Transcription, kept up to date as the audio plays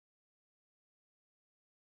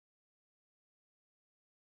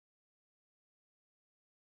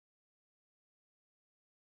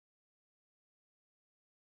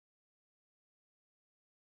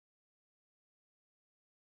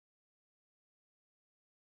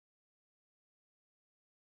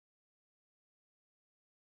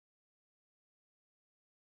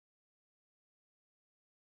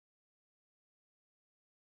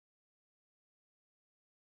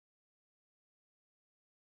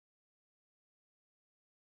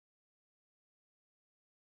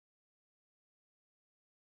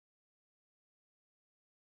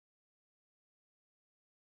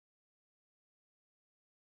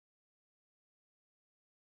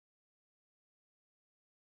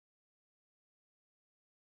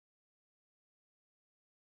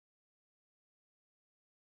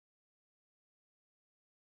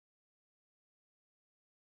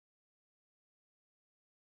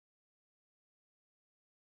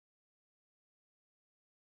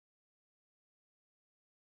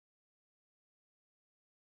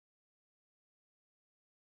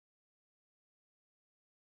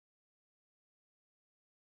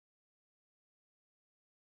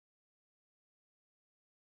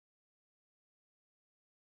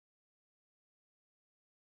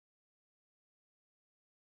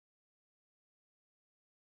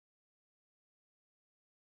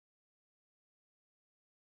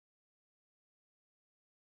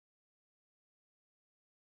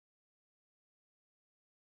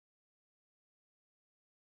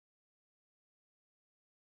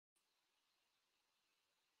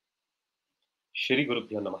Shri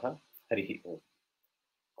Gurubhyo Namaha Harihi Om.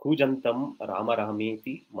 Kujantam Rama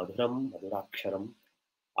Rameti Madhuram Madhuraksharam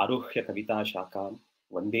Aruhya Kavita Shakam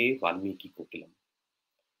Vande Valmiki Kokilam.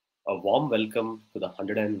 A warm welcome to the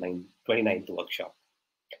 129th workshop.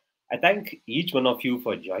 I thank each one of you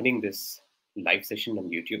for joining this live session on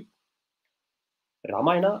YouTube.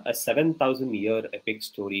 Ramayana, a 7,000-year epic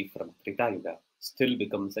story from Treta Yuga, still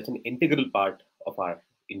becomes such an integral part of our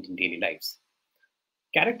Indian daily lives.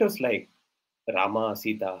 Characters like Rama,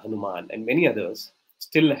 Sita, Hanuman, and many others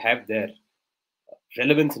still have their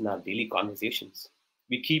relevance in our daily conversations.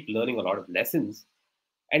 We keep learning a lot of lessons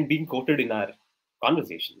and being quoted in our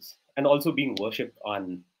conversations and also being worshipped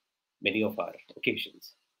on many of our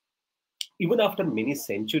occasions. Even after many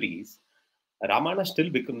centuries, Ramayana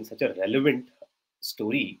still becomes such a relevant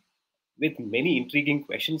story with many intriguing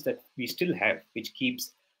questions that we still have, which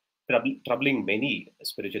keeps troubling many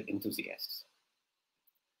spiritual enthusiasts.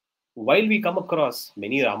 While we come across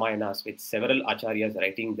many Ramayanas with several acharyas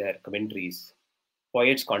writing their commentaries,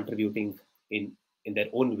 poets contributing in their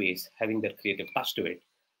own ways, having their creative touch to it,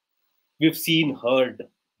 we've seen, heard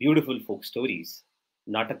beautiful folk stories,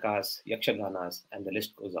 natakas, yakshaganas, and the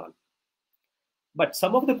list goes on. But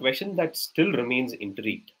some of the questions that still remains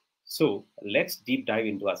intrigued. So let's deep dive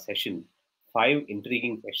into our session, 5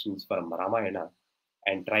 intriguing questions from Ramayana,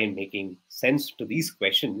 and try making sense to these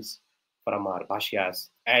questions from our Bhashyas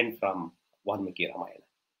and from Valmiki Ramayana.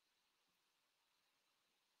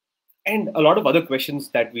 And a lot of other questions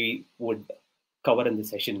that we would cover in the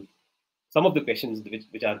session. Some of the questions,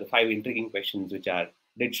 which are the 5 intriguing questions, which are: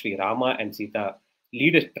 did Sri Rama and Sita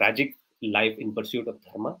lead a tragic life in pursuit of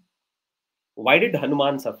dharma? Why did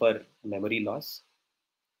Hanuman suffer memory loss?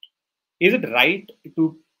 Is it right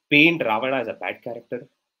to paint Ravana as a bad character?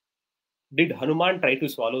 Did Hanuman try to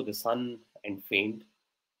swallow the sun and faint?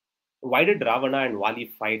 Why did Ravana and Vali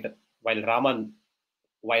fight while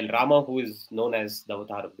Rama, who is known as the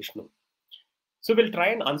avatar of Vishnu? So we'll try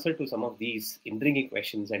and answer to some of these intriguing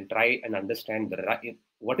questions and try and understand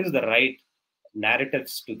what is the right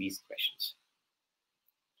narratives to these questions.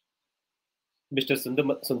 Mr.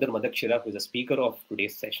 Sunder Madakshira, who is a speaker of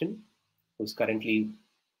today's session, who's currently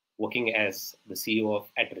working as the CEO of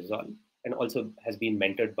at Resolve, and also has been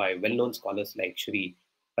mentored by well-known scholars like Shri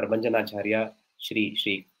Prabhanjanacharya,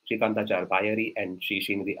 Shri Shrikantacharya Bayari, and Shri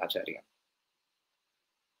Srinidhi Acharya.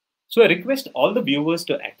 So I request all the viewers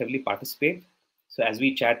to actively participate. So as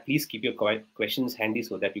we chat, please keep your questions handy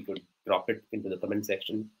so that we could drop it into the comment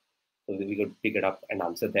section so that we could pick it up and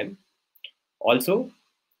answer them. Also,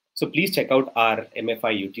 so please check out our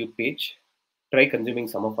MFI YouTube page. Try consuming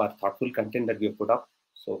some of our thoughtful content that we have put up.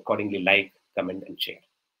 So accordingly, like, comment, and share.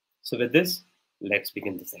 So with this, let's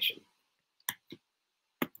begin the session.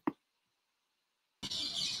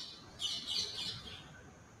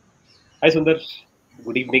 Hi Sundar,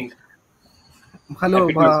 good evening. Hello,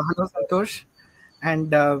 hello Santosh,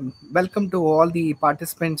 and welcome to all the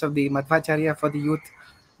participants of the Madhvacharya for the Youth,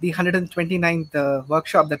 the 129th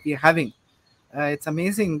workshop that we are having. It's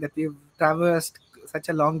amazing that we've traversed such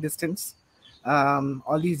a long distance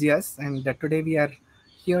all these years, and today we are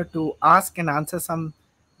here to ask and answer some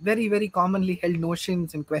very, very commonly held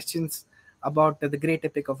notions and questions about the great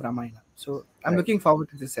epic of Ramayana. So I'm looking forward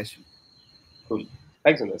to this session. Cool.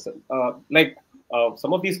 Thanks, Sundar.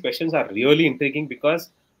 Some of these questions are really intriguing because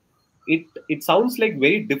it sounds like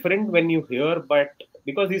very different when you hear, but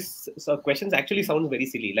because these questions actually sound very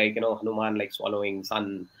silly, like Hanuman like swallowing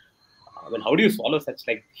sun. I mean, how do you swallow such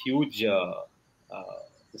like huge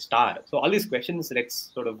star? So all these questions,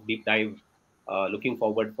 let's sort of deep dive. Looking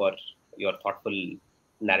forward for your thoughtful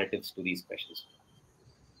narratives to these questions.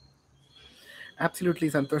 Absolutely,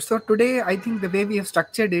 Santosh. So today, I think the way we have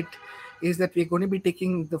structured it is that we're going to be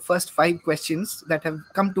taking the first 5 questions that have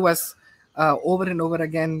come to us over and over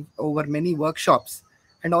again over many workshops,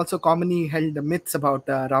 and also commonly held myths about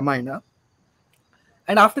Ramayana.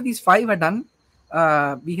 And after these 5 are done,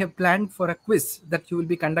 we have planned for a quiz that you will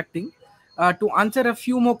be conducting to answer a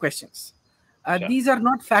few more questions. Sure. These are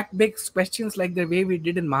not fact-based questions like the way we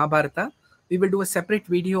did in Mahabharata. We will do a separate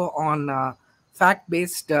video on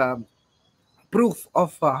fact-based proof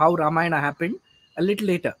of how Ramayana happened a little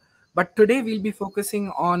later. But today we'll be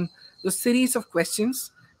focusing on the series of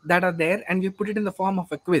questions that are there, and we put it in the form of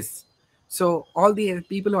a quiz. So all the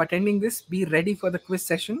people who are attending this, be ready for the quiz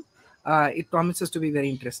session. It promises to be very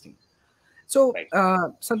interesting. So,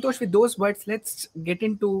 Santosh, with those words, let's get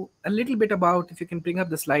into a little bit about, if you can bring up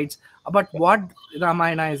the slides, about what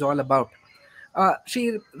Ramayana is all about.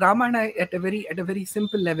 Sri Ramayana, at a very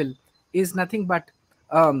simple level, is nothing but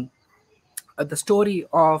the story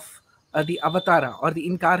of the avatara or the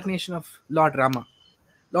incarnation of Lord Rama.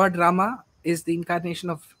 Lord Rama is the incarnation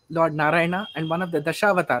of Lord Narayana and one of the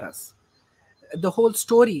Dashavataras. The whole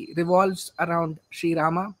story revolves around Sri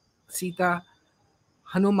Rama, Sita,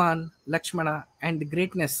 Hanuman, Lakshmana, and the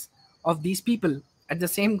greatness of these people. At the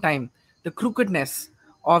same time, the crookedness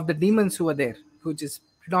of the demons who are there, which is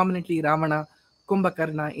predominantly Ravana,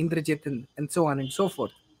 Kumbhakarna, Indrajit, and so on and so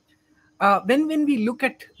forth. When we look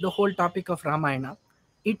at the whole topic of Ramayana,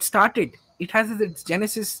 it has its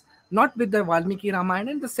genesis not with the Valmiki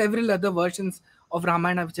Ramayana and the several other versions of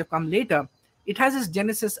Ramayana which have come later. It has its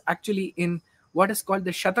genesis actually in what is called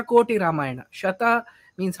the Shatakoti Ramayana. Shata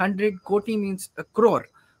means 100, Koti means a crore.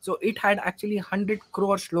 So it had actually 100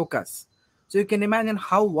 crore shlokas. So you can imagine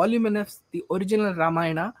how voluminous the original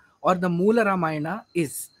Ramayana or the Mula Ramayana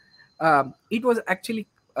is. It was actually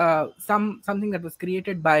something that was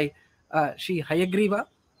created by Sri Hayagriva,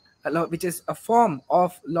 which is a form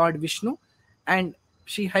of Lord Vishnu, and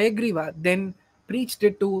Sri Hayagriva then preached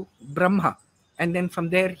it to Brahma, and then from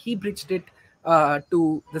there he preached it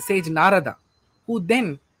to the sage Narada, who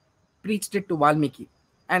then preached it to Valmiki.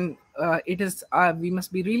 And it is we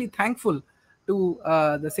must be really thankful to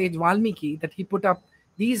the sage Valmiki that he put up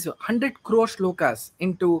these 100 crore shlokas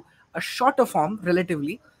into a shorter form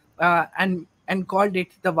relatively, and called it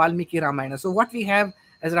the Valmiki Ramayana. So what we have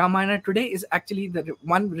as Ramayana today is actually the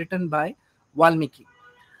one written by Valmiki.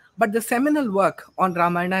 But the seminal work on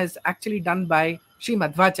Ramayana is actually done by Sri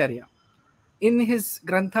Madhvacharya. In his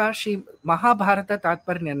Grantha Shri Mahabharata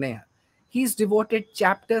Tatparnirnaya, he's devoted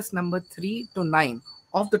chapters number 3 to 9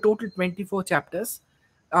 of the total 24 chapters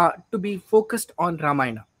to be focused on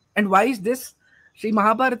Ramayana. And why is this? Shri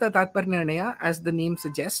Mahabharata Tatparnirnaya, as the name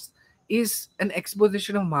suggests, is an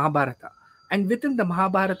exposition of Mahabharata. And within the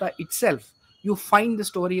Mahabharata itself, you find the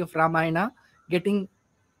story of Ramayana getting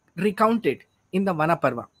recounted in the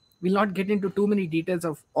Vanaparva. We'll not get into too many details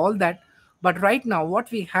of all that, but right now,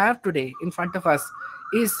 what we have today in front of us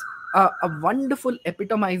is a wonderful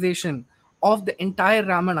epitomization of the entire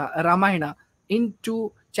Ramayana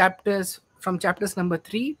into chapters from chapters number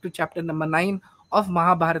 3 to chapter number 9 of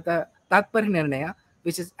Mahabharata Tatparnirnaya,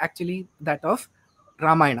 which is actually that of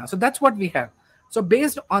Ramayana. So that's what we have. So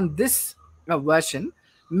based on this version,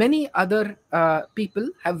 many other people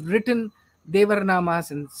have written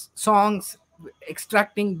Devarnamas and songs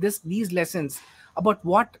extracting these lessons about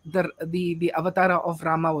what the avatara of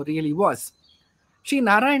Rama really was. Sri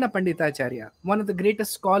Narayana Panditacharya, one of the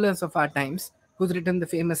greatest scholars of our times, who's written the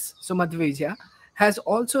famous Sumadhvijaya, has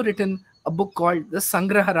also written a book called the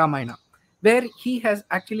Sangraha Ramayana, where he has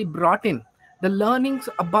actually brought in the learnings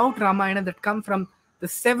about Ramayana that come from the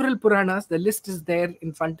several Puranas. The list is there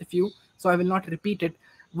in front of you, so I will not repeat it.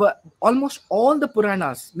 Almost all the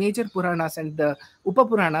Puranas, major Puranas and the Upa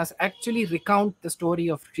Puranas, actually recount the story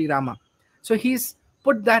of Sri Rama. So he's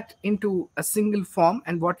put that into a single form,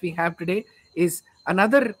 and what we have today is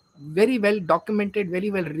another very well documented, very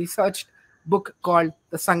well researched book called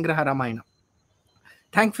the Sangraha Ramayana.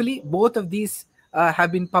 Thankfully, both of these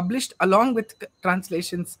have been published along with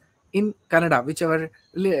translations in Kannada, which were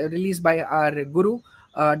released by our Guru,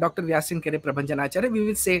 Dr. Vyasin Kere Prabhanjanacharya. We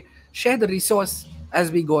will say share the resource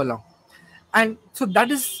as we go along. And so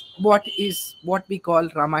that is what we call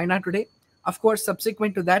Ramayana today. Of course,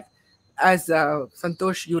 subsequent to that, as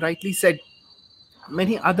Santosh, you rightly said,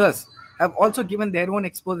 many others have also given their own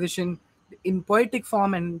exposition in poetic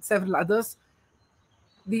form, and several others.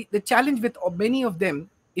 The challenge with many of them,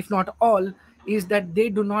 if not all, is that they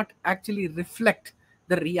do not actually reflect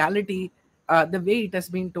the reality the way it has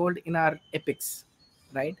been told in our epics,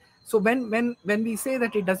 right? So when we say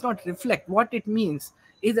that it does not reflect, what it means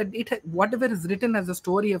is that whatever is written as the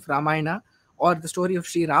story of Ramayana or the story of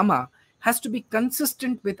Sri Rama has to be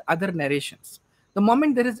consistent with other narrations. The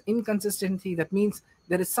moment there is inconsistency, that means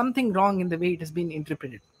there is something wrong in the way it has been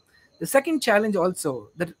interpreted. The second challenge also,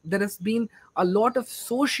 that there has been a lot of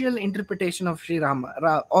social interpretation of Sri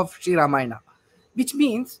Ramayana, which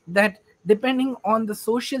means that depending on the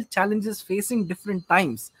social challenges facing different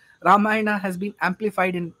times, Ramayana has been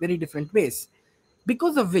amplified in very different ways.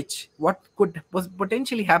 Because of which, what could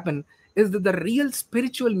potentially happen is that the real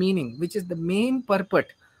spiritual meaning, which is the main purport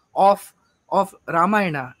of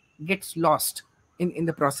Ramayana, gets lost in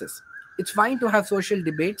the process. It's fine to have social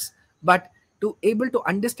debates, but to able to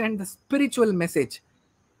understand the spiritual message,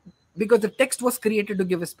 because the text was created to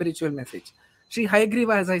give a spiritual message. Sri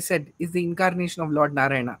Hayagriva, as I said, is the incarnation of Lord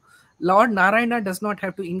Narayana. Lord Narayana does not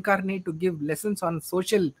have to incarnate to give lessons on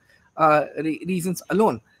social reasons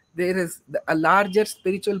alone. There is a larger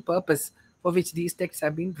spiritual purpose for which these texts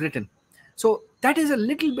have been written. So that is a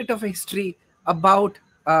little bit of a history about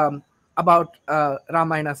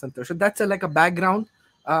Ramayana, Santosh. So that's like a background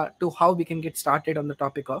to how we can get started on the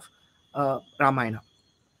topic of Ramayana.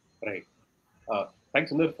 Right.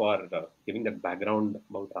 Thanks, Sundar, for giving that background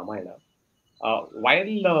about Ramayana. Uh,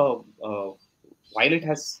 while uh, uh, while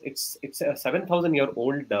it's a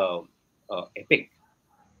 7,000-year-old epic,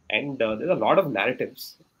 and there's a lot of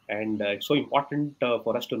narratives, and it's so important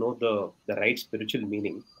for us to know the right spiritual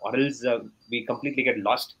meaning, or else we completely get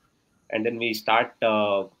lost, and then we start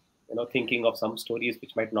thinking of some stories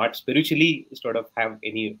which might not spiritually sort of have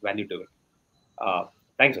any value to it. Uh,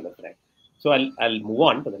 Thanks, Sundar, for that. So I'll move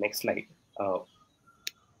on to the next slide. Uh,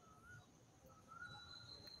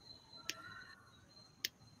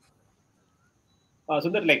 so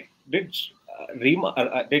that like did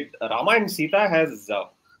Rama and Sita has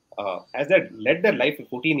that led their life for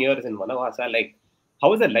 14 years in Vanavasa? Like, how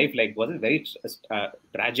was their life like? Was it very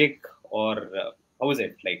tragic, or how was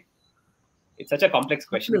it like? It's such a complex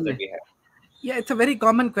question that Absolutely. we have. Yeah, it's a very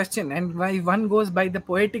common question, and why one goes by the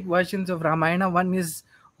poetic versions of Ramayana.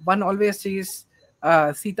 One always sees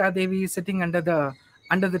Sita Devi sitting under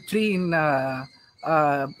the tree in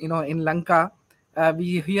in Lanka.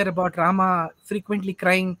 We hear about Rama frequently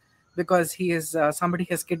crying because he is somebody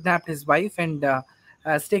has kidnapped his wife and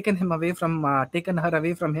has taken her away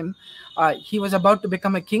from him. He was about to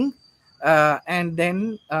become a king, and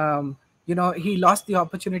then he lost the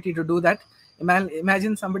opportunity to do that.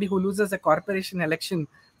 Imagine somebody who loses a corporation election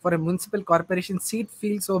for a municipal corporation seat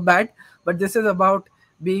feels so bad, but this is about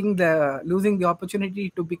being the losing the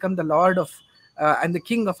opportunity to become the lord of and the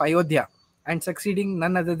king of Ayodhya and succeeding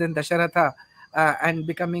none other than Dasharatha and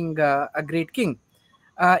becoming a great king.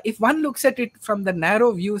 If one looks at it from the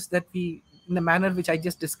narrow views that we, in the manner which I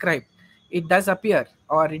just described, it does appear,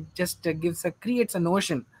 or it just creates a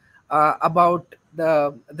notion about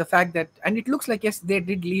the fact that, and it looks like yes, they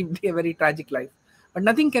did lead a very tragic life, but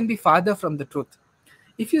nothing can be farther from the truth.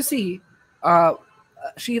 If you see, uh,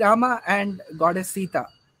 Sri Rama and Goddess Sita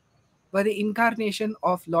were the incarnation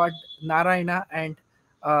of Lord Narayana and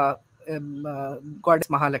uh, Goddess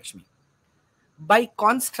Mahalakshmi. By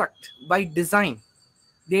construct, by design,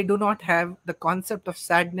 they do not have the concept of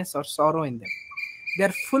sadness or sorrow in them.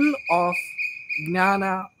 They're full of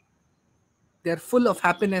jnana, they're full of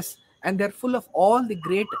happiness, and they're full of all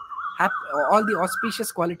the all the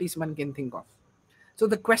auspicious qualities one can think of. So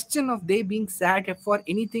the question of they being sad for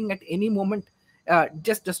anything at any moment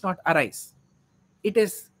just does not arise. It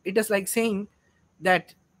is like saying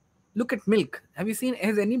that, look at milk. Has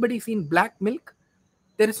anybody seen black milk?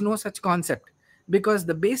 There is no such concept, because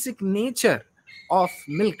the basic nature of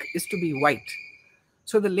milk is to be white.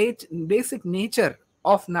 So the basic nature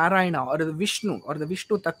of Narayana or the Vishnu or the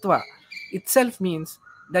Vishnu Tattva itself means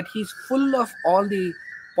that he's full of all the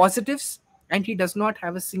positives and he does not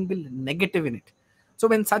have a single negative in it. So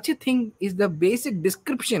when such a thing is the basic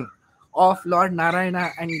description of Lord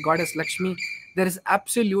Narayana and Goddess Lakshmi, there is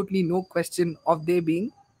absolutely no question of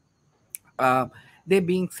uh, they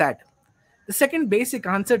being sad. The second basic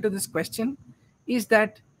answer to this question is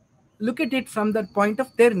that, look at it from the point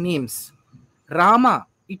of their names. Rama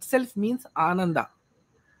itself means Ananda.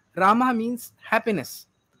 Rama means happiness.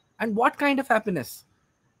 And what kind of happiness?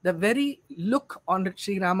 The very look on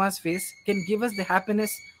Sri Rama's face can give us the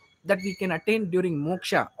happiness that we can attain during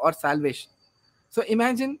moksha or salvation. So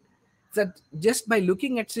imagine that just by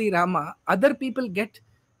looking at Sri Rama, other people get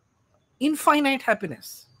infinite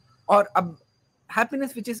happiness, or a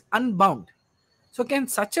happiness which is unbound. So can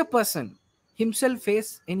such a person himself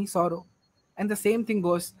face any sorrow? And the same thing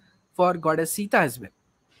goes for Goddess Sita as well.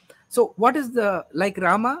 So what is the, like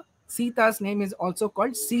Rama, Sita's name is also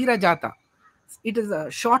called Sirajata. It is a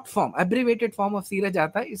short form, abbreviated form of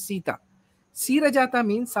Sirajata is Sita. Sirajata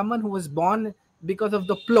means someone who was born because of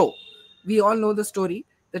the plow. We all know the story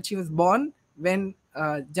that she was born when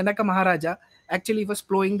Janaka Maharaja actually was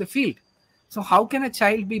plowing the field. So how can a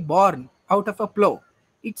child be born out of a plow?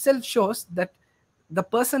 Itself shows that the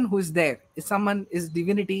person who is there is someone, is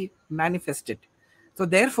divinity manifested. So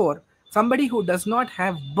therefore, somebody who does not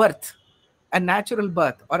have birth, a natural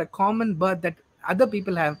birth or a common birth that other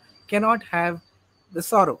people have, cannot have the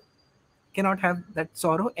sorrow, cannot have that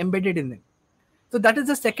sorrow embedded in them. So that is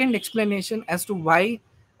the second explanation as to why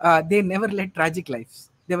they never led tragic lives.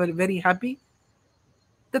 They were very happy.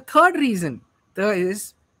 The third reason there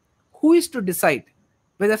is, who is to decide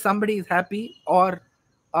whether somebody is happy or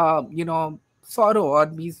sorrow,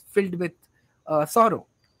 or is filled with sorrow?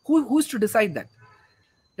 Who's to decide that?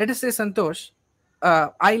 Let us say, Santosh,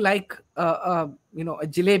 I like a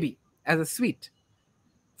jalebi as a sweet.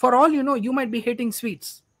 For all you know, you might be hating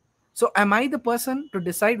sweets. So am I the person to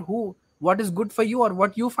decide who what is good for you or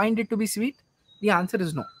what you find it to be sweet? The answer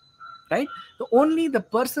is no. Right? So only the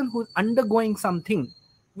person who's undergoing something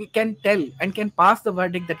we can tell and can pass the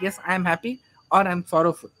verdict that yes, I am happy or I'm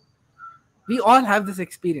sorrowful. We all have this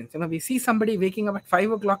experience. We see somebody waking up at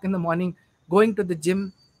 5 o'clock in the morning, going to the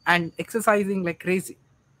gym and exercising like crazy.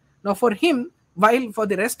 Now, for him, while for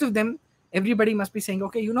the rest of them, everybody must be saying,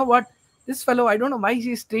 okay, you know what? This fellow, I don't know why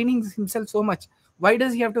he's training himself so much. Why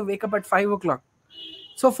does he have to wake up at 5 o'clock?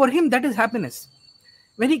 So for him, that is happiness.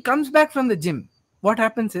 When he comes back from the gym, what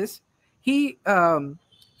happens is he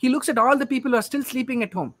he looks at all the people who are still sleeping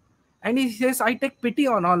at home, and he says, "I take pity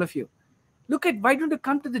on all of you. Look at, why don't you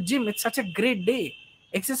come to the gym? It's such a great day.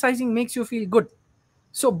 Exercising makes you feel good."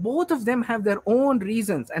 So both of them have their own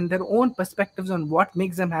reasons and their own perspectives on what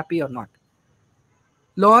makes them happy or not.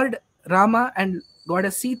 Lord Rama and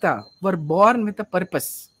Goddess Sita were born with a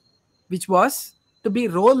purpose, which was to be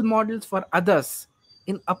role models for others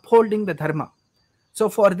in upholding the Dharma. So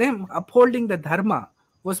for them, upholding the Dharma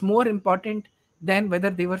was more important than whether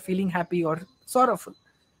they were feeling happy or sorrowful.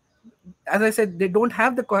 As I said, they don't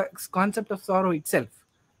have the concept of sorrow itself.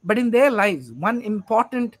 But in their lives, one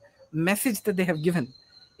important message that they have given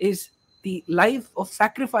is the life of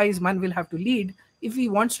sacrifice one will have to lead if he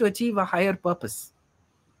wants to achieve a higher purpose,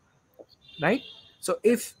 right? So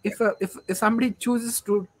if somebody chooses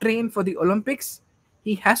to train for the Olympics,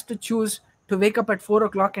 he has to choose to wake up at 4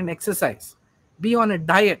 o'clock and exercise, be on a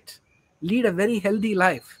diet, lead a very healthy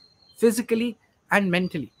life, physically and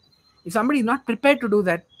mentally. If somebody is not prepared to do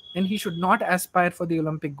that, then he should not aspire for the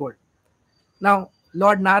Olympic gold. Now,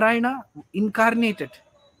 Lord Narayana incarnated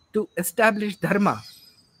to establish dharma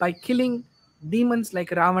by killing demons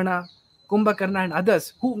like Ravana, Kumbhakarna, and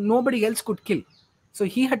others who nobody else could kill. So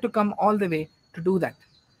he had to come all the way to do that.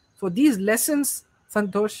 So these lessons,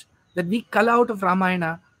 Santosh, that we cull out of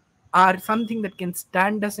Ramayana are something that can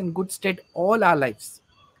stand us in good stead all our lives.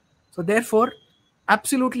 So therefore,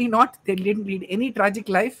 absolutely not. They didn't lead any tragic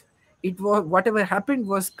life. It was, whatever happened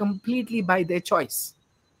was completely by their choice,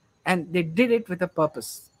 and they did it with a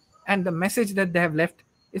purpose. And the message that they have left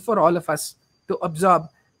is for all of us to absorb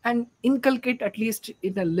and inculcate, at least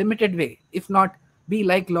in a limited way, if not be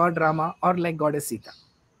like Lord Rama or like Goddess Sita.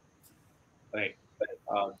 Right.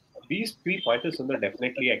 Uh, these three pointers, Sundar,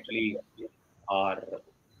 definitely actually are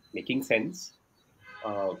making sense.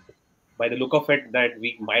 Uh, by the look of it, that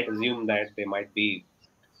we might assume that they might be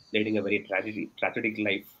leading a very tragic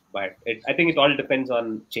life, but I think it all depends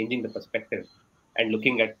on changing the perspective and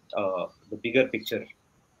looking at the bigger picture,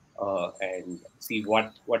 and see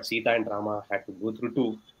what Sita and Rama had to go through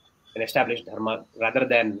to an established dharma, rather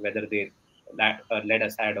than whether they led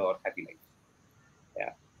a sad or happy life.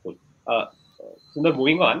 Yeah, cool. Sundar,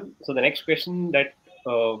 moving on. So the next question that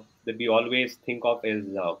we always think of is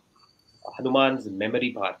Hanuman's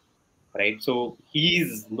memory power, right? So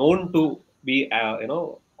he's known to be,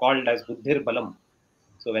 called as Buddhir Balam.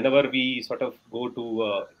 So whenever we sort of go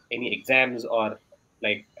to any exams or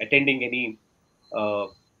like attending any, uh,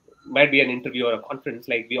 might be an interview or a conference,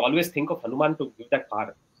 like we always think of Hanuman to give that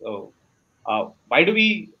power. So why do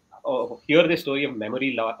we hear the story of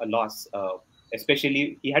memory loss?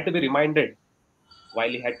 Especially, he had to be reminded while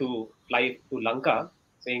he had to fly to Lanka,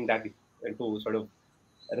 saying that to sort of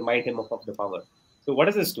remind him of the power. So, what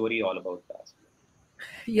is the story all about?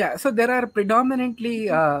 Yeah, so there are predominantly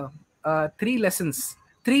three lessons,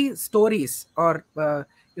 three stories, or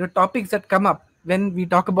topics that come up when we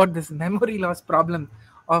talk about this memory loss problem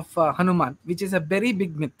of Hanuman, which is a very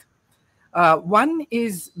big myth. One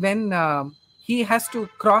is when he has to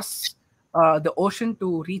cross the ocean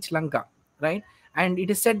to reach Lanka, right? And it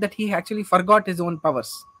is said that he actually forgot his own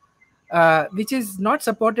powers, which is not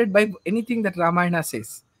supported by anything that Ramayana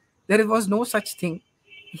says. There was no such thing.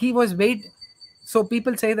 He was wait. So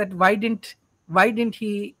people say that why didn't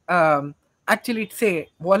he actually say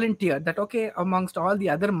volunteer that, okay, amongst all the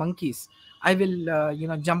other monkeys I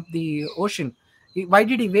will jump the ocean. Why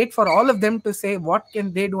did he wait for all of them to say what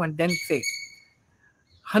can they do and then say?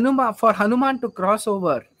 Hanuman to cross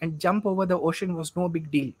over and jump over the ocean was no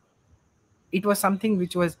big deal. It was something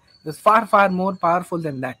which was far, far more powerful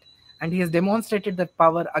than that. And he has demonstrated that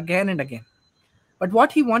power again and again. But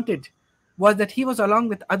what he wanted was that he was along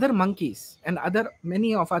with other monkeys and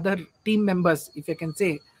many of other team members, if I can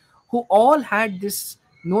say, who all had this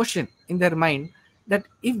notion in their mind that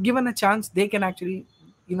if given a chance, they can actually,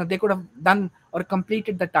 they could have done or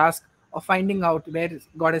completed the task of finding out where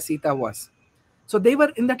Goddess Sita was. So they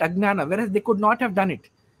were in that ajnana, whereas they could not have done it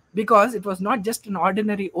because it was not just an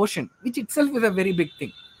ordinary ocean, which itself is a very big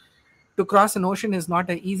thing. To cross an ocean is not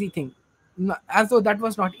an easy thing. As though that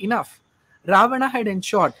was not enough, Ravana had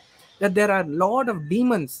ensured that there are a lot of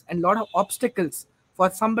demons and a lot of obstacles for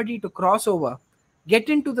somebody to cross over, get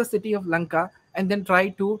into the city of Lanka, and then try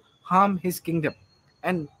to harm his kingdom.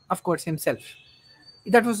 and of course himself.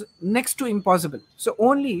 That was next to impossible. So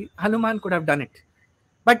only Hanuman could have done it.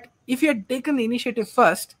 But if he had taken the initiative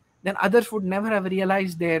first, then others would never have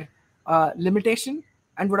realized their limitation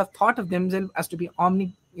and would have thought of themselves as to be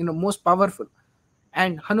most powerful.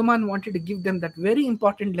 And Hanuman wanted to give them that very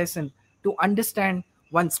important lesson to understand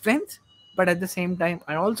one's strength, but at the same time,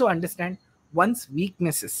 and also understand one's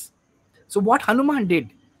weaknesses. So what Hanuman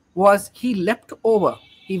did was he leapt over.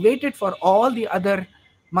 He waited for all the other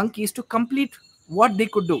monkeys to complete what they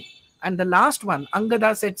could do. And the last one,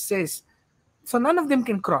 Angada says, so none of them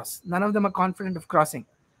can cross. None of them are confident of crossing.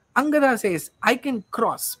 Angada says, I can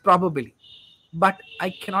cross probably, but I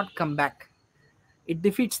cannot come back. It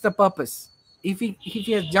defeats the purpose. If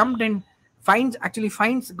he has jumped and finds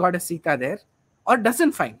goddess Sita there, or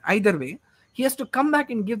doesn't find, either way, he has to come back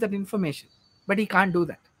and give that information, but he can't do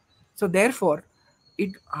that. So therefore,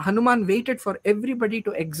 Hanuman waited for everybody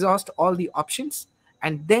to exhaust all the options,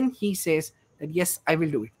 and then he says that yes, I will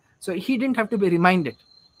do it. So he didn't have to be reminded.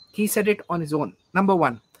 He said it on his own. Number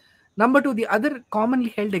one. Number two, the other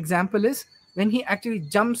commonly held example is when he actually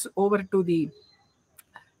jumps over to the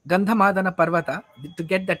Gandhamadana Parvata to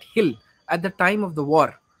get that hill at the time of the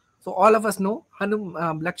war. So all of us know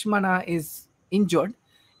Lakshmana is injured,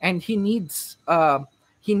 and he needs to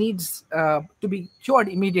be cured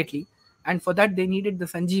immediately, and for that they needed the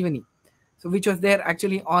Sanjeevani, so which was there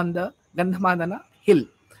actually on the Gandhamadana hill.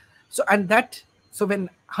 So when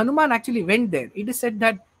Hanuman actually went there, it is said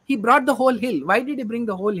that he brought the whole hill. Why did he bring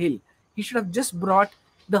the whole hill? He should have just brought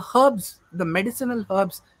the herbs, the medicinal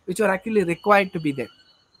herbs, which were actually required to be there.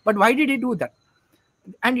 But why did he do that?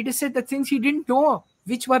 And it is said that since he didn't know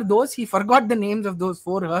which were those, he forgot the names of those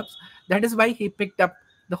 4 herbs. That is why he picked up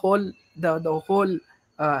the whole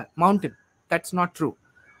mountain. That's not true.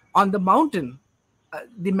 On the mountain,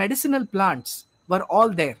 the medicinal plants were all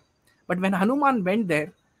there. But when Hanuman went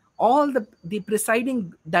there, all the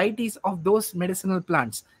presiding deities of those medicinal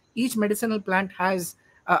plants, each medicinal plant has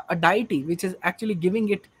a deity which is actually giving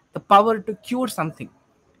it the power to cure something.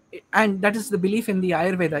 And that is the belief in the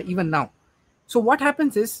Ayurveda even now. So what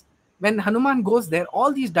happens is when Hanuman goes there,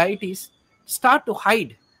 all these deities start to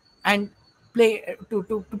hide and play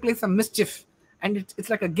to play some mischief, and it's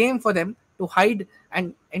like a game for them to hide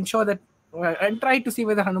and ensure that and try to see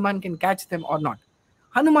whether Hanuman can catch them or not.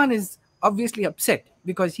 Hanuman is obviously upset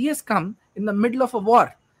because he has come in the middle of a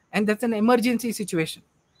war, and that's an emergency situation.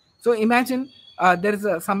 So imagine there is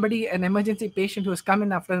an emergency patient who has come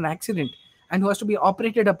in after an accident and who has to be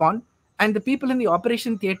operated upon, and the people in the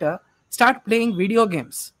operation theater start playing video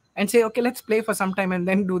games and say, okay, let's play for some time and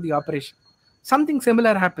then do the operation. Something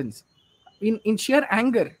similar happens. In sheer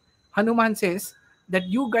anger, Hanuman says that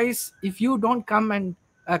you guys, if you don't come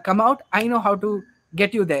out, I know how to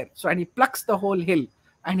get you there. So, and he plucks the whole hill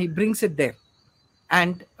and he brings it there,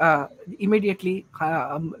 and immediately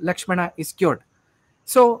Lakshmana is cured.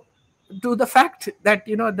 So to the fact that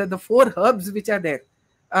the 4 herbs which are there,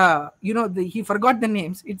 he forgot the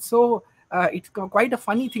names. It's quite a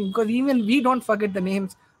funny thing, because even we don't forget the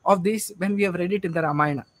names of this when we have read it in the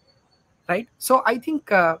Ramayana, right? So I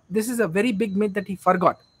think this is a very big myth that he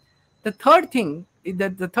forgot. The third thing,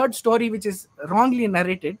 the third story which is wrongly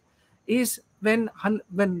narrated, is when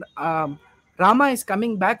Rama is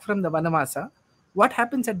coming back from the Vanavasa. What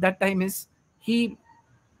happens at that time is he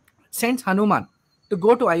sends Hanuman to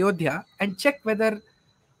go to Ayodhya and check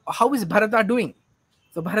how is Bharata doing.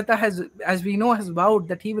 So Bharata has, as we know, has vowed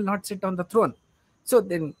that he will not sit on the throne. So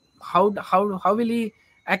then how will he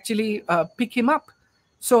actually pick him up?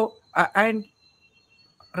 So and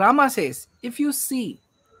Rama says, if you see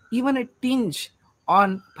even a tinge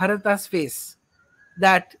on Bharata's face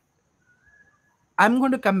that I'm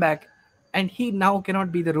going to come back and he now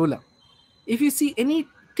cannot be the ruler. If you see any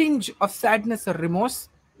tinge of sadness or remorse,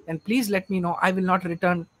 then please let me know. I will not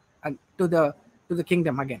return to the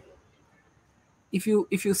kingdom again. If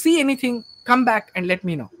you see anything, come back and let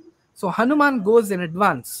me know. So Hanuman goes in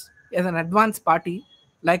advance as an advance party,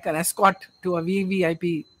 like an escort to a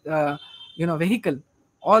VVIP vehicle,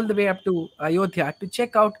 all the way up to Ayodhya to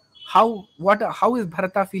check out how is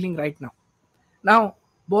Bharata feeling right now. Now,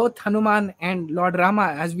 both Hanuman and Lord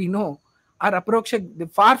Rama, as we know, are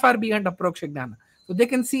far beyond Aproksha Jnana. So they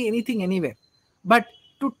can see anything anywhere. But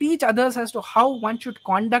to teach others as to how one should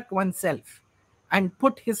conduct oneself and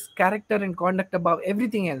put his character and conduct above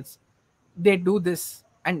everything else, they do this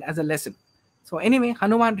and as a lesson. So anyway,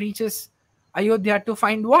 Hanuman reaches Ayodhya to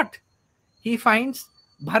find what? He finds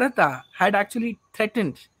Bharata had actually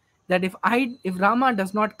threatened that if Rama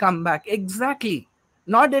does not come back exactly,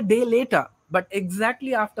 not a day later, but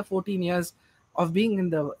exactly after 14 years of being in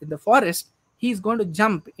the forest, he's going to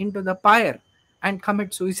jump into the pyre and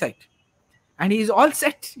commit suicide. And he's all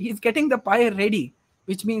set. He's getting the pyre ready,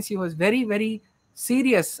 which means he was very, very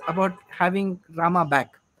serious about having Rama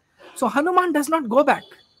back. So Hanuman does not go back.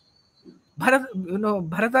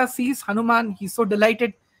 Bharata sees Hanuman. He's so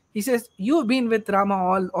delighted. He says, "You've been with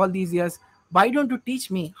Rama all these years. Why don't you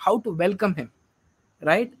teach me how to welcome him?"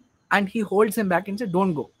 Right? And he holds him back and said,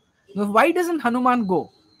 "Don't go." Now, why doesn't Hanuman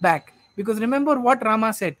go back? Because remember what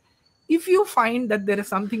Rama said: if you find that there is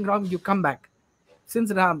something wrong, you come back.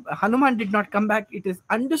 Since Hanuman did not come back, it is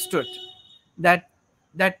understood that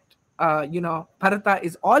Bharata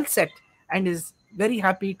is all set and is very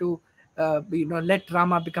happy to let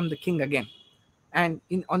Rama become the king again. And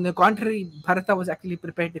on the contrary, Bharata was actually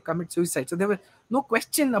prepared to commit suicide. So there was no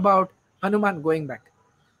question about Hanuman going back.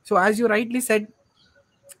 So as you rightly said,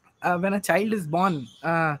 when a child is born,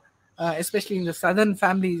 especially in the southern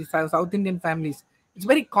families, South Indian families, it's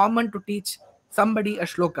very common to teach somebody a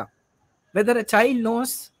shloka. Whether a child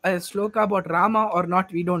knows a shloka about Rama or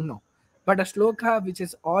not, we don't know. But a shloka which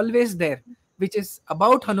is always there, which is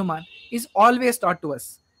about Hanuman, is always taught to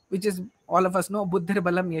us, which is all of us know: Buddhir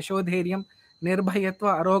Balam Yashodhairyam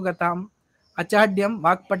Nirbhayatva Arogatam Achadyam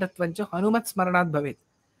Vakpatatvancha Hanumat Smaranat Bhavet.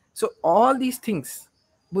 So all these things,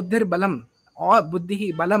 Buddhir Balam, or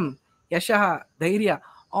Buddhi Balam, Yashaha, Dhairya,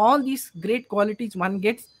 all these great qualities one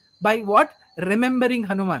gets by what? Remembering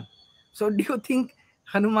Hanuman. So do you think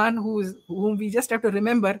Hanuman, whom we just have to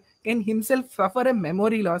remember, can himself suffer a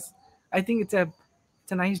memory loss? I think it's a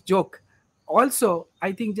nice joke. Also,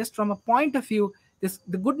 I think just from a point of view,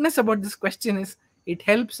 the goodness about this question is it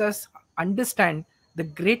helps us understand the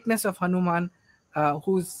greatness of Hanuman,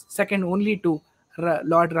 who's second only to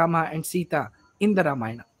Lord Rama and Sita in the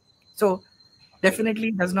Ramayana. So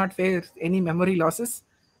definitely does not face any memory losses.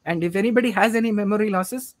 And if anybody has any memory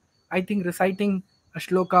losses, I think reciting a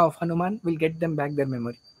shloka of Hanuman will get them back their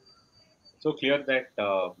memory. So clear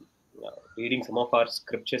that reading some of our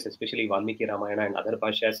scriptures, especially Valmiki Ramayana and other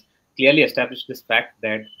Pashas, clearly established this fact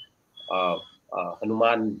that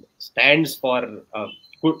Hanuman stands for,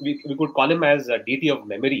 we could call him as a deity of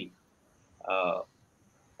memory, uh,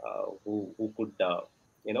 who could,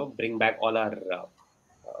 bring back all our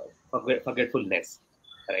forgetfulness,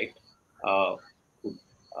 right? Uh,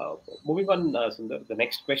 uh, Moving on, Sundar, the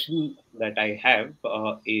next question that I have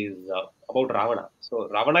is about Ravana. So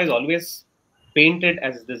Ravana is always painted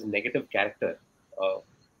as this negative character. Uh,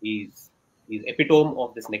 he's epitome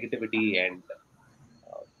of this negativity and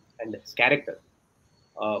his character.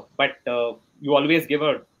 But you always give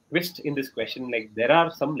a twist in this question. Like there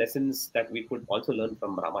are some lessons that we could also learn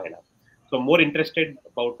from Ramayana. So I'm more interested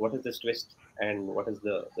about what is this twist and what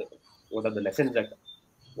are the lessons that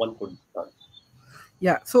one could learn.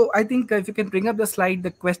 Yeah, so I think if you can bring up the slide, the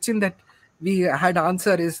question that we had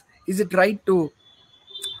answer is it right to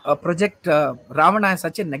project Ravana as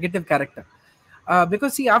such a negative character?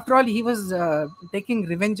 Because see, after all, he was taking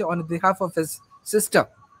revenge on behalf of his sister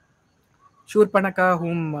Shurpanaka,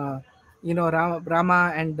 whom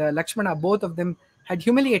Rama and Lakshmana, both of them had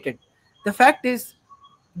humiliated. The fact is,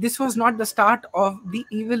 this was not the start of the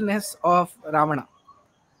evilness of Ravana.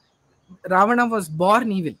 Ravana was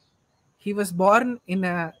born evil. He was born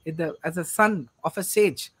as a son of a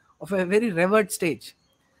sage, of a very revered sage.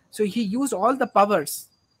 So he used all the powers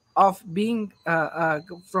of being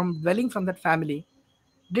from dwelling from that family,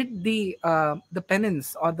 did the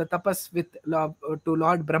penance or the tapas to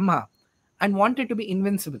Lord Brahma, and wanted to be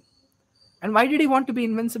invincible. And why did he want to be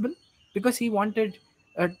invincible? Because he wanted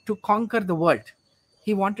to conquer the world.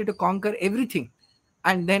 He wanted to conquer everything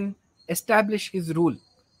and then establish his rule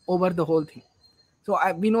over the whole thing. So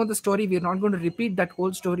we know the story. We're not going to repeat that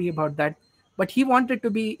whole story about that. But he wanted to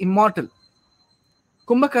be immortal.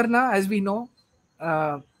 Kumbhakarna, as we know,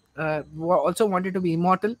 also wanted to be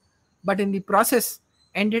immortal, but in the process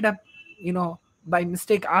ended up, by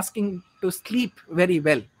mistake asking to sleep very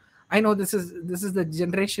well. I know this is the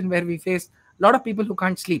generation where we face a lot of people who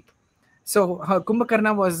can't sleep. So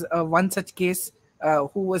Kumbhakarna was one such case,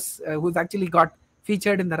 who's actually got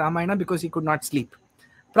featured in the Ramayana because he could not sleep.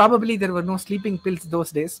 Probably there were no sleeping pills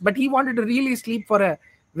those days, but he wanted to really sleep for a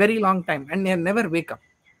very long time and never wake up.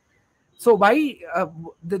 So why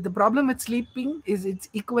the problem with sleeping is it's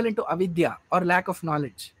equivalent to avidya or lack of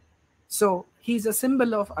knowledge. So he's a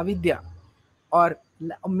symbol of avidya or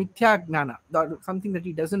mithya gnana, something that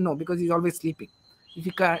he doesn't know because he's always sleeping.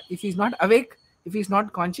 If he's not awake, if he's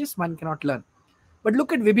not conscious, one cannot learn. But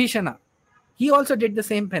look at Vibhishana. He also did the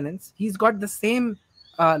same penance. He's got the same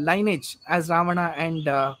lineage as Ravana and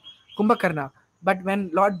Kumbhakarna. But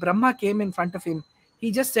when Lord Brahma came in front of him,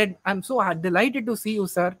 he just said, "I'm so delighted to see you,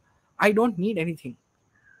 sir. I don't need anything."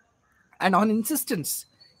 And on insistence,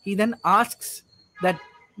 he then asks that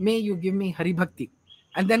may you give me Hari Bhakti.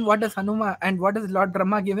 And then what does Hanuma and what does Lord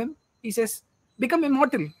Brahma give him? He says, become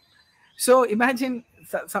immortal. So imagine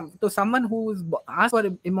to someone who is asked for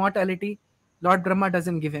immortality, Lord Brahma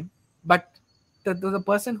doesn't give him. But to the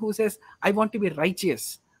person who says, I want to be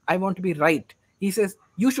righteous, I want to be right, he says,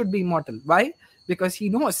 you should be immortal. Why? Because he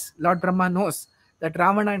knows, Lord Brahma knows that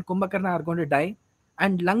Ravana and Kumbhakarna are going to die,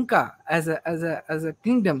 and Lanka as a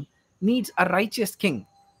kingdom needs a righteous king,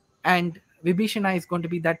 and Vibhishana is going to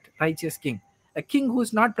be that righteous king, a king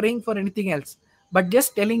who's not praying for anything else, but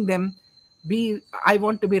just telling them, be I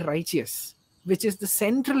want to be righteous, which is the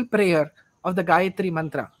central prayer of the Gayatri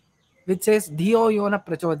mantra, which says, Dhiyo yona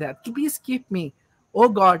prachodayat. Please keep me, oh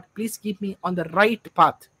God, please keep me on the right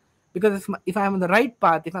path. Because if I'm on the right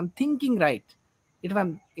path, if I'm thinking right,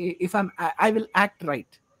 I will act right,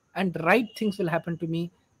 and right things will happen to me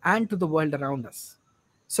and to the world around us.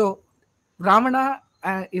 So Ravana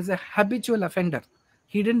is a habitual offender.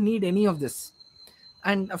 He didn't need any of this.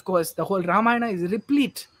 And of course, the whole Ramayana is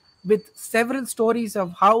replete with several stories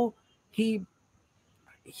of how he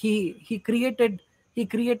he created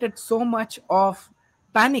so much of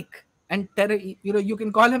panic and terror. You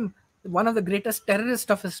can call him one of the greatest terrorists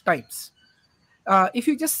of his times. If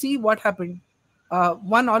you just see what happened,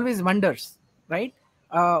 one always wonders, right?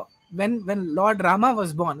 When Lord Rama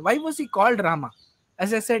was born, why was he called Rama?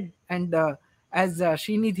 As I said, and as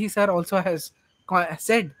Srinidhi sir also has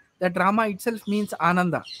said, that Rama itself means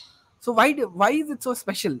Ananda. So why is it so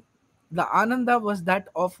special? The Ananda was that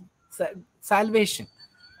of salvation,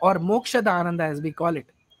 or Moksha Ananda as we call it,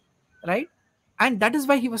 right? And that is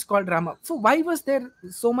why he was called Rama. So why was there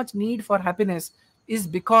so much need for happiness? Is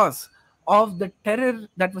because of the terror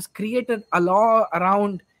that was created all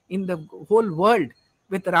around in the whole world,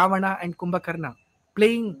 with Ravana and Kumbhakarna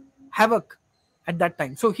playing havoc at that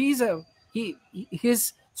time. So his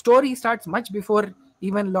story starts much before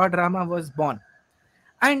even Lord Rama was born.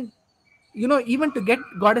 And even to get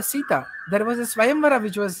Goddess Sita, there was a Swayamvara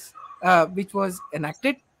which was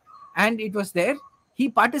enacted, and it was there. He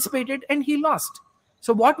participated and he lost.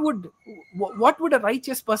 So what would a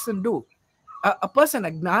righteous person do? A person,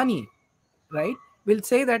 a gnani, right, will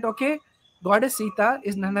say that, okay, Goddess Sita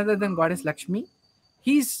is none other than Goddess Lakshmi.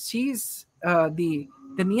 She's the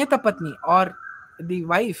Niyata Patni, or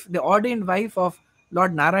the ordained wife of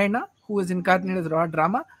Lord Narayana, who is incarnated as Lord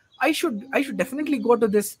Rama. I should definitely go to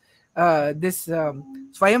this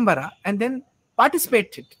Swayamvara and then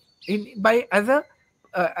participate by as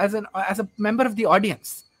a member of the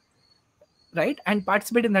audience, right, and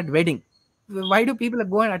participate in that wedding. Why do people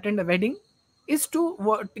go and attend a wedding? Is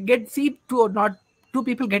to get see not two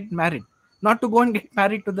people get married, not to go and get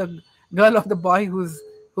married to the girl of the boy who's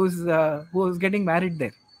getting married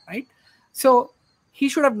there, right? So he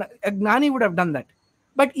should have a gnani would have done that.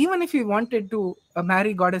 But even if he wanted to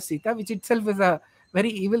marry Goddess Sita, which itself is a very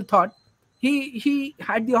evil thought, he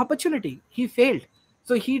had the opportunity, he failed.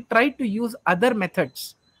 So he tried to use other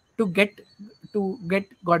methods to get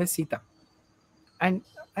Goddess Sita. And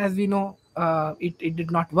as we know, it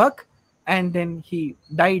did not work, and then he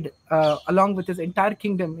died along with his entire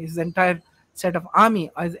kingdom, his entire set of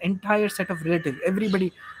army, his entire set of relatives,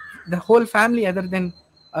 everybody, the whole family other than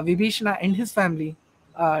Vibhishana and his family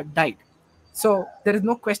died. So there is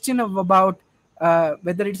no question about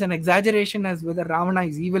whether it's an exaggeration as whether Ravana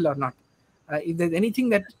is evil or not. If there's anything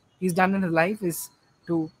that he's done in his life is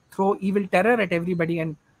to throw evil terror at everybody,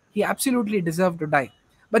 and he absolutely deserved to die.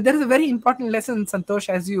 But there is a very important lesson, Santosh,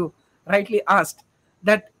 as you rightly asked,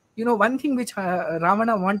 that one thing which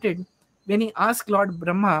Ravana wanted when he asked Lord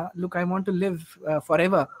Brahma, look, I want to live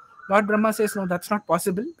forever. Lord Brahma says, no, that's not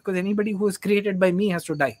possible, because anybody who is created by me has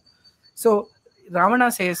to die. So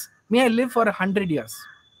Ravana says, may I live for 100 years.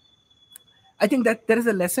 I think that there is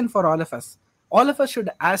a lesson for all of us. All of us should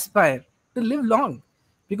aspire to live long,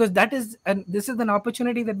 because this is an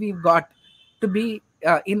opportunity that we've got to be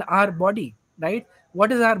in our body, right?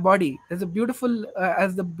 What is our body? There's a beautiful,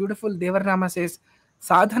 as the beautiful Devarama says,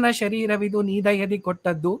 sadhana sharira vidu nida yadi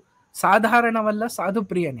kottaddu sadharana valla sadhu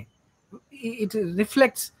priyane. It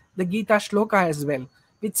reflects the Gita shloka as well,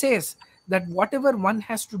 which says that whatever one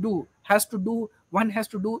has to do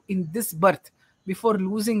in this birth before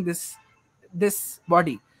losing this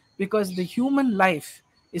body, because the human life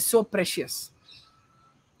is so precious.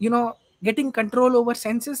 Getting control over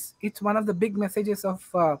senses, it's one of the big messages of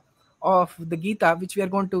the Gita, which we are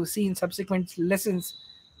going to see in subsequent lessons.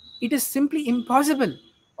 It is simply impossible,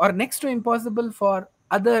 or next to impossible, for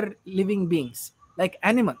other living beings like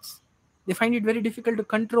animals. They find it very difficult to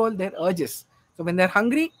control their urges. So when they're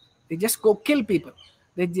hungry, they just go kill people.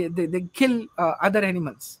 They kill other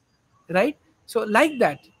animals, right? So like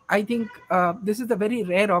that, I think this is a very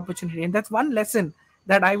rare opportunity, and that's one lesson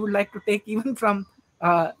that I would like to take even from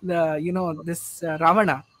the this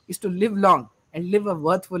Ravana, is to live long and live a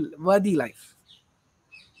worthy life.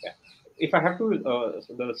 Yeah. If I have to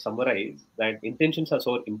summarize, that intentions are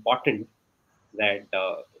so important that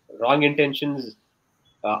wrong intentions,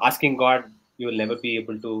 asking God, you will never be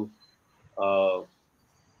able to uh,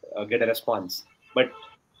 get a response. But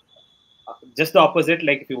just the opposite,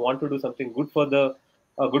 like if you want to do something good for the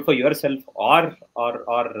good for yourself, or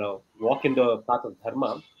walk in the path of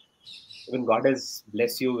dharma, even God has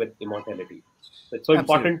blessed you with immortality. So it's so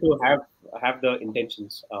Absolutely. important to have the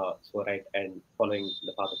intentions so right and following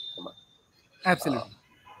the path of dharma. uh, Absolutely.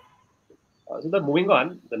 so then moving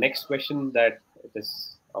on, the next question, that it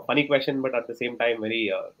is a funny question but at the same time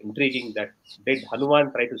very intriguing, that did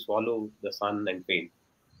Hanuman try to swallow the sun and faint?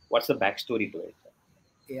 What's the backstory to it?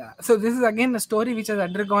 Yeah. So this is again a story which has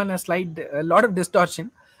undergone a lot of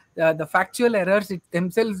distortion. The factual errors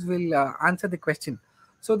themselves will answer the question.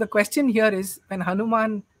 So the question here is, when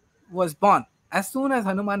Hanuman was born, as soon as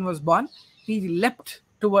Hanuman was born, he leapt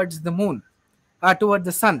towards the moon, towards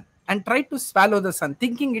the sun, and tried to swallow the sun,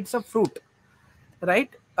 thinking it's a fruit,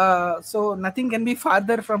 right? So nothing can be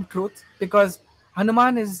farther from truth, because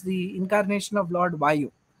Hanuman is the incarnation of Lord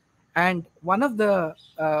Vayu, and one of the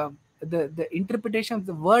interpretation of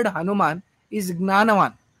the word Hanuman is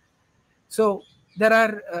Gnanavan. So there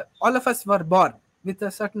are all of us were born with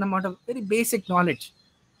a certain amount of very basic knowledge.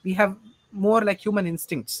 We have more like human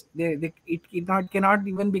instincts. It cannot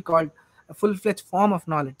even be called a full-fledged form of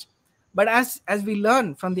knowledge. But as we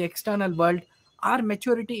learn from the external world, our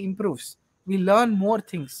maturity improves. We learn more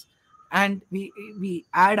things, and we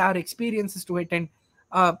add our experiences to it, and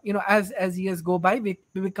as years go by, we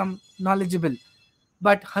become knowledgeable.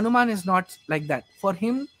 But Hanuman is not like that. For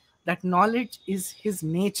him, that knowledge is his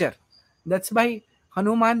nature. That's why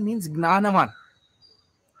Hanuman means Gnanavan.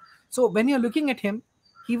 So when you're looking at him,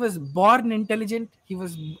 he was born intelligent. He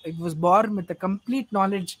was born with the complete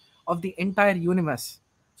knowledge of the entire universe.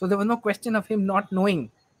 So there was no question of him not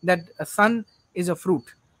knowing that a sun is a fruit.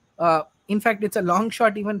 In fact, it's a long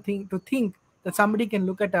shot even to think that somebody can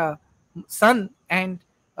look at a sun and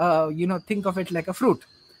think of it like a fruit.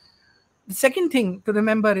 The second thing to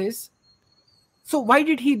remember is, so why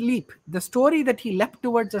did he leap? The story that he leapt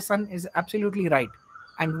towards the sun is absolutely right.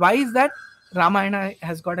 And why is that? Ramayana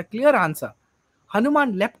has got a clear answer.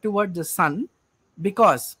 Hanuman leapt towards the sun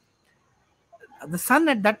because the sun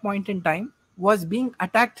at that point in time was being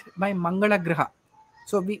attacked by Mangala Graha.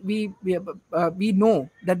 So we know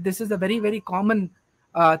that this is a very very common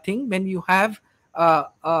thing when you have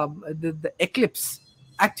the eclipse,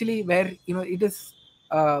 actually, where it is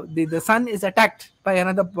the sun is attacked by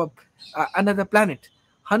another planet.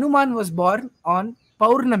 Hanuman was born on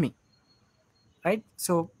Paurnami, right?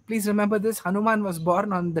 So please remember this: Hanuman was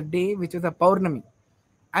born on the day which is a Paurnami,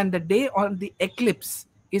 and the day on the eclipse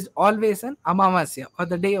is always an Amavasya, or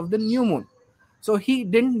the day of the new moon. So he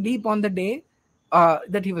didn't leap on the day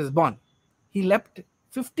that he was born. He leapt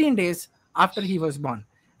 15 days after he was born,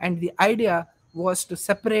 and the idea was to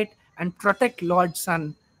separate and protect Lord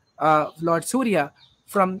Sun, Lord Surya,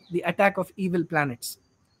 from the attack of evil planets,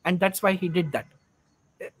 and that's why he did that.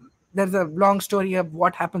 There's a long story of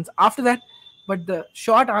what happens after that, but the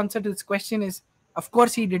short answer to this question is, of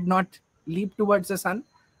course he did not leap towards the sun.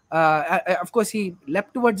 Of course he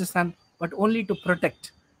leapt towards the sun, but only to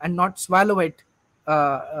protect and not swallow it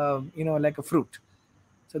like a fruit.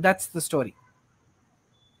 So that's the story.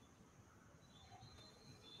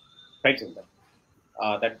 Right, Sundar.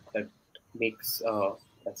 That makes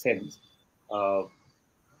sense. Uh,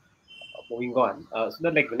 Moving on, so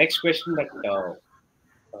then, like the next question that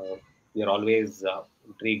we are always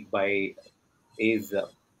intrigued by is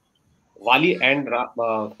Vali and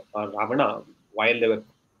Ravana, while they were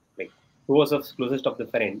like closest of the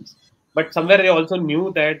friends, but somewhere they also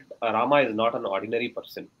knew that Rama is not an ordinary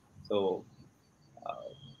person. So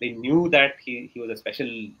they knew that he was a special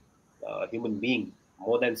human being,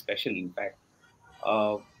 more than special, in fact.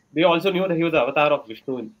 Uh, they also knew that he was the avatar of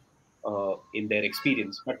Vishnu in their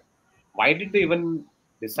experience. But why did they even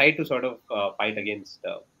decide to sort of fight against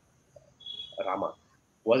Rama?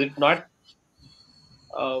 Was it not?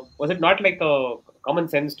 Was it not like a common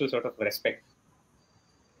sense to sort of respect?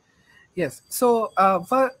 Yes. So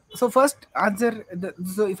first answer.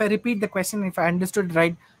 So if I repeat the question, if I understood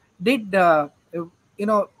right, did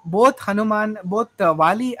both Hanuman, both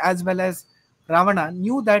Vali as well as Ravana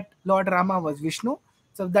knew that Lord Rama was Vishnu?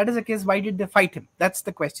 So if that is the case, why did they fight him? That's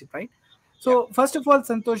the question, right? Yeah. So first of all,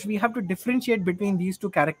 Santosh, we have to differentiate between these two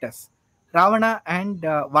characters, Ravana and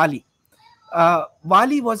Vali.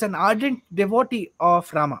 Vali was an ardent devotee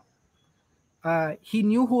of Rama. He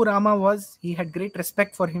knew who Rama was. He had great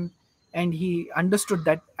respect for him, and he understood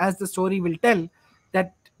that, as the story will tell,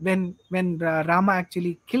 that when Rama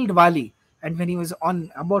actually killed Vali, and when he was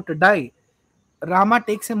on about to die, Rama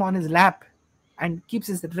takes him on his lap and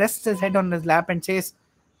rests his head on his lap and says,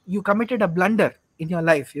 "You committed a blunder in your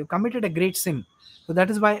life. You committed a great sin. So that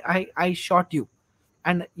is why I shot you,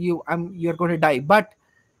 and you're going to die. But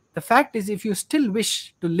the fact is, if you still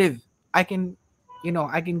wish to live, I can,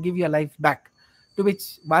 I can give your life back." To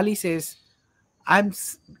which Bali says, I'm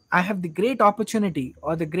s- I have the great opportunity,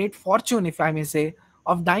 or the great fortune, if I may say,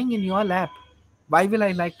 of dying in your lap. Why will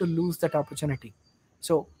I like to lose that opportunity?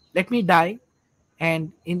 So let me die,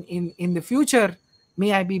 and in the future,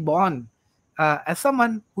 may I be born as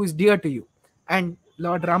someone who is dear to you. And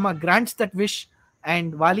Lord Rama grants that wish,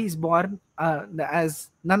 and Vali is born as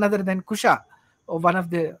none other than Kusha, or one of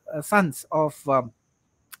the sons of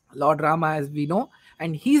Lord Rama, as we know,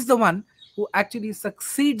 and he's the one who actually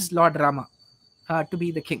succeeds Lord Rama to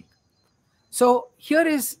be the king. So here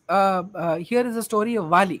is a story of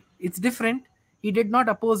Vali. It's different. He did not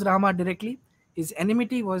oppose Rama directly. His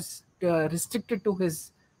enmity was restricted to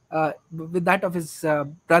his with that of his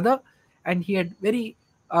brother, and he had very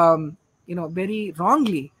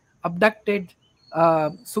wrongly abducted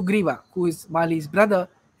Sugriva, who is Vali's brother,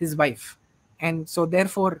 his wife, and so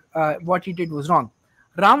therefore what he did was wrong.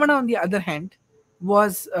 Ravana, on the other hand,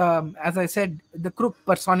 was, as I said, the crook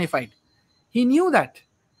personified. He knew that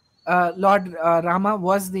Lord Rama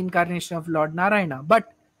was the incarnation of Lord Narayana.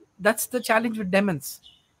 But that's the challenge with demons.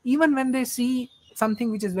 Even when they see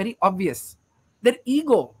something which is very obvious, their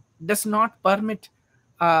ego does not permit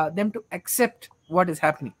them to accept what is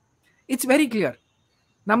happening. It's very clear.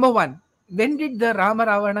 Number one, when did the Rama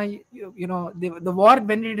Ravana, the war,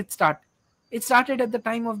 when did it start? It started at the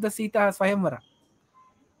time of the Sita Swayamvara.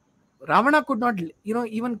 Ravana could not,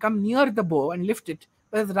 even come near the bow and lift it,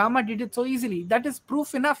 whereas Rama did it so easily. That is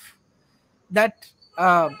proof enough that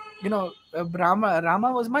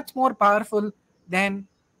Rama was much more powerful than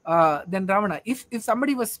Ravana. If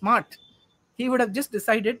somebody was smart, he would have just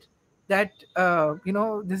decided that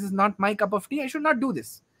this is not my cup of tea. I should not do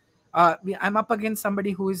this. I'm up against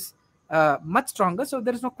somebody who is much stronger, so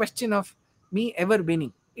there is no question of me ever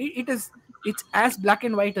winning. It's as black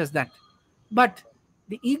and white as that. But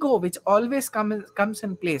the ego, which always comes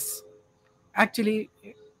in place, actually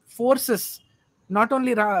forces not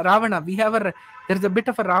only Ravana. There's a bit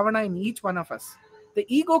of a Ravana in each one of us. The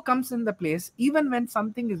ego comes in the place even when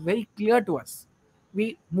something is very clear to us.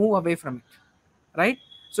 We move away from it, right?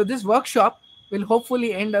 So this workshop will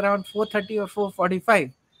hopefully end around 4:30 or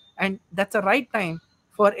 4:45, and that's a right time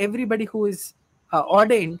for everybody who is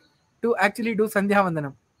ordained to actually do Sandhya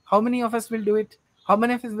Vandanam. How many of us will do it? How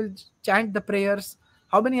many of us will chant the prayers?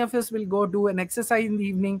 How many of us will go do an exercise in the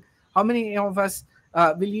evening? How many of us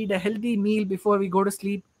will eat a healthy meal before we go to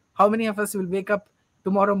sleep? How many of us will wake up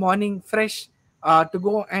tomorrow morning fresh to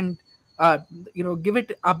go and give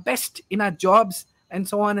it our best in our jobs, and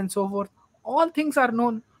so on and so forth? All things are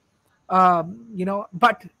known,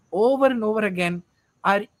 but over and over again,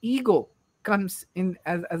 our ego comes in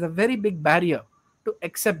as a very big barrier to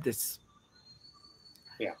accept this.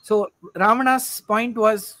 Yeah. So Ravana's point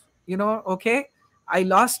was, okay, I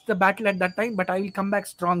lost the battle at that time, but I will come back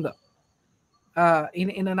stronger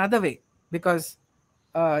in another way, because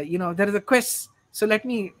there is a quest. So let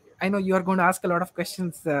me. I know you are going to ask a lot of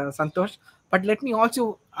questions, Santosh, but let me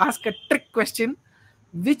also ask a trick question: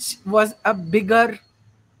 which was a bigger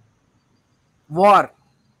war?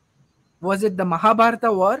 Was it the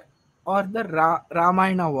Mahabharata war or the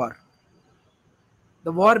Ramayana war?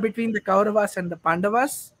 The war between the Kauravas and the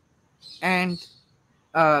Pandavas, and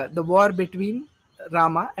the war between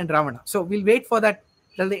Rama and Ravana. So we'll wait for that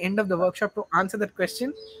till the end of the workshop to answer that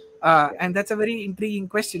question. Yeah. And that's a very intriguing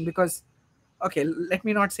question because, okay, let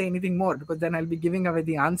me not say anything more because then I'll be giving away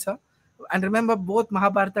the answer. And remember, both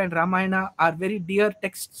Mahabharata and Ramayana are very dear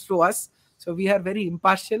texts to us. So we are very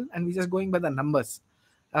impartial and we're just going by the numbers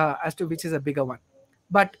as to which is a bigger one.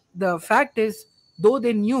 But the fact is, though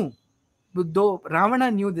they knew, though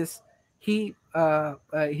Ravana knew this, his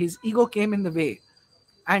ego came in the way,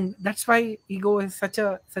 and that's why ego is such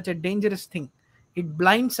a dangerous thing. It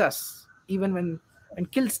blinds us even when and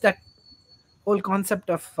kills that whole concept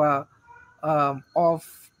of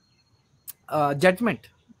judgment.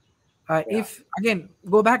 Yeah. If again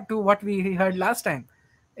go back to what we heard last time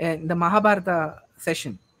in the Mahabharata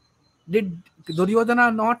session, did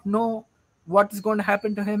Duryodhana not know what is going to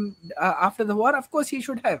happen to him after the war? Of course, he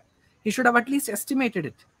should have. He should have at least estimated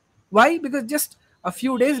it. Why? Because just a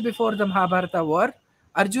few days before the Mahabharata war,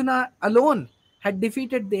 Arjuna alone had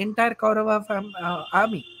defeated the entire Kaurava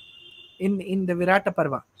army in the Virata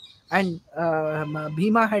Parva, and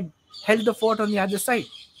Bhima had held the fort on the other side.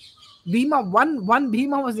 One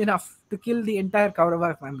Bhima was enough to kill the entire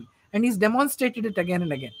Kaurava family, and he's demonstrated it again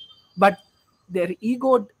and again. But their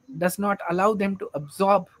ego does not allow them to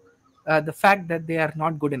absorb the fact that they are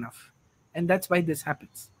not good enough, and that's why this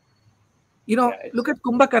happens. Yeah, Look at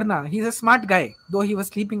Kumbhakarna. He's a smart guy, though he was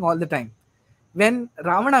sleeping all the time. When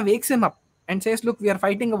Ravana wakes him up and says, "Look, we are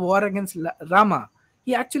fighting a war against Rama,"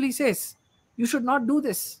 he actually says, "You should not do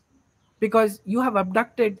this because you have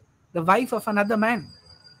abducted the wife of another man,"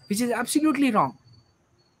 which is absolutely wrong.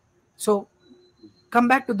 So come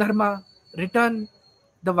back to Dharma, return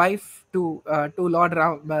the wife to Lord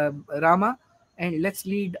Rama, and let's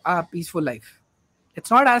lead a peaceful life. Let's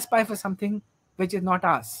not aspire for something which is not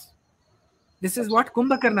ours. This is what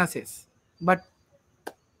absolutely. Kumbhakarna says. But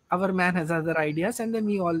our man has other ideas, and then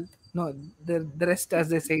we all know the rest, as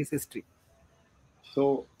they say, is history.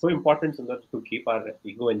 So important, Sundar, to keep our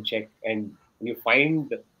ego in check. And when you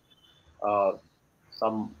find uh,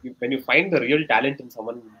 when you find the real talent in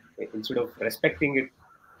someone, instead of respecting it,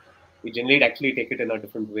 we generally actually take it in a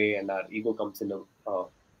different way, and our ego comes in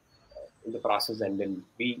the process, and then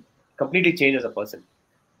we completely change as a person.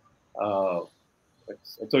 Uh,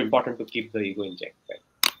 it's so important to keep the ego in check.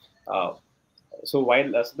 Right? Uh, so while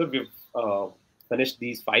Sundar, we've finished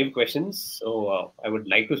these 5 questions, so I would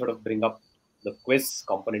like to sort of bring up the quiz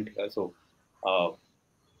component here. So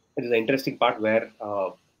it is an interesting part where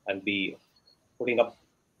I'll be putting up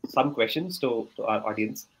some questions to our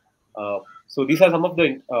audience. So these are some of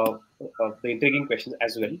the intriguing questions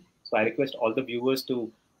as well. So I request all the viewers to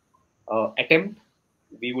attempt.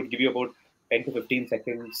 We would give you about 10 to 15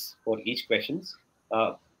 seconds for each questions.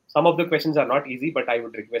 Some of the questions are not easy, but I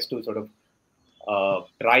would request to sort of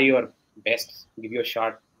try your best, give you a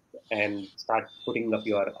shot, and start putting up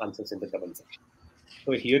your answers in the comment section.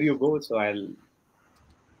 So here you go. So I'll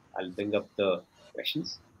bring up the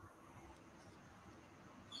questions.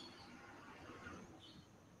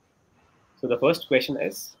 So the first question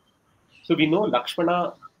is: so we know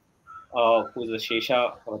Lakshmana, who is the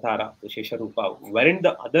Shesha Avatara, the Shesha Rupa, wherein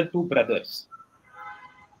the other two brothers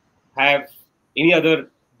have any other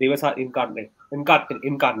devas are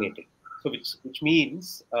incarnated. So which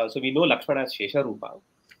means so we know Lakshmana as Shesha Rupa.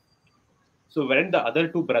 So wherein the other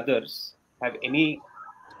two brothers have any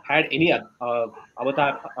had any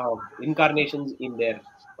avatar incarnations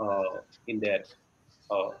uh, in their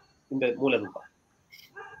uh, in the Mula Rupa.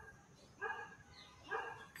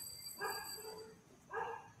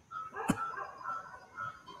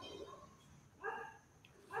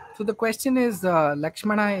 So the question is,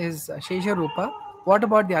 Lakshmana is Shesha Rupa. What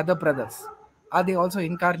about the other brothers? Are they also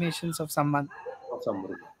incarnations of someone? Of some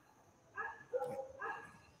Rupa.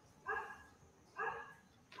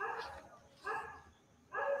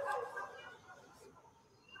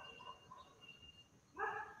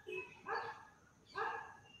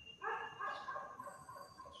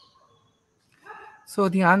 So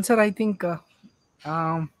the answer, I think,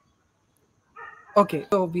 um, okay.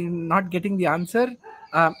 So we're not getting the answer.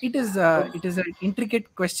 It is an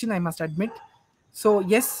intricate question, I must admit. So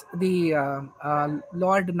yes, the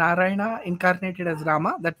Lord Narayana incarnated as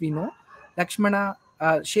Rama, that we know. Lakshmana,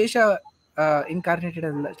 Shesha incarnated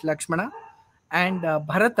as Lakshmana, and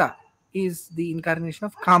Bharata is the incarnation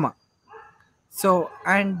of Kama. So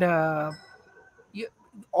and you,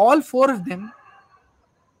 all four of them,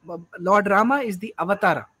 Lord Rama is the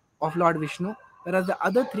avatara of Lord Vishnu, whereas the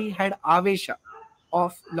other three had Avesha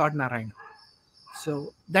of Lord Narayana.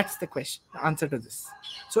 So that's the question, the answer to this.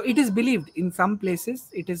 So it is believed in some places,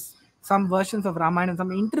 it is some versions of Ramayana,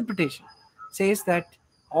 some interpretation says that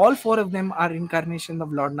all four of them are incarnations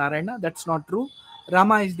of Lord Narayana. That's not true.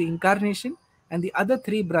 Rama is the incarnation, and the other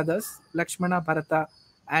three brothers, Lakshmana, Bharata,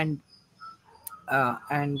 and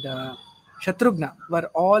Shatrughna, were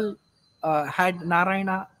all had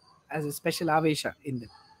Narayana as a special Avesha in them.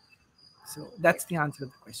 So Right. that's the answer to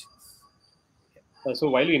the questions. So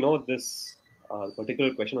while we know this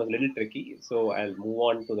particular question was a little tricky, so I'll move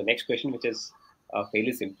on to the next question, which is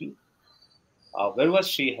fairly simple. Where was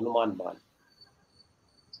Sri Hanuman born?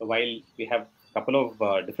 So while we have a couple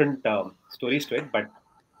of different stories to it, but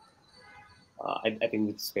I think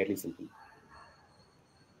it's fairly simple.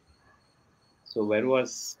 So where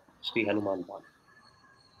was Sri Hanuman born?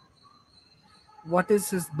 What is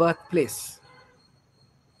his birthplace?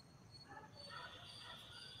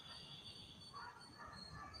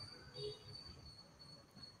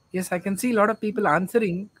 Yes, I can see a lot of people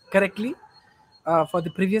answering correctly for the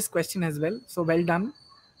previous question as well. So well done.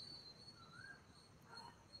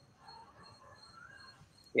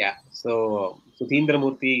 Yeah. So Sudhindra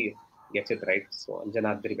Murthy gets it right. So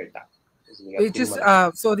Anjanadri Betta is near Which is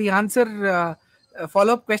Tirumala. so the answer.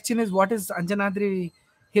 Follow up question is, what is Anjanadri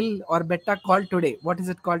hill or betta called today? What is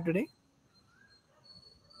it called today?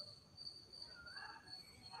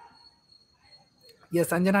 Yes,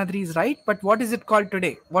 Anjanadri is right, but what is it called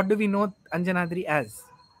today? What do we know Anjanadri as?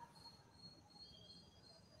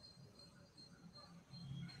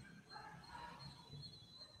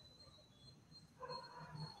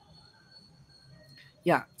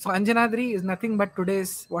 Yeah, so Anjanadri is nothing but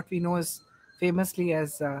today's what we know as famously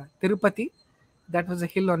as Tirupati. That was a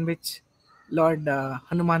hill on which Lord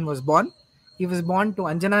Hanuman was born. He was born to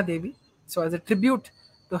Anjana Devi. So, as a tribute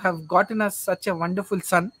to have gotten us such a wonderful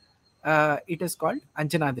son, it is called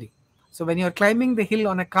Anjanadri. So, when you are climbing the hill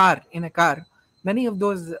on a car, in a car, many of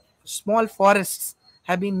those small forests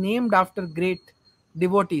have been named after great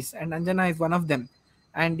devotees, and Anjana is one of them.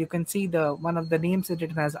 And you can see the one of the names is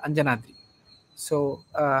written as Anjanadri. So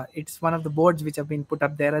it's one of the boards which have been put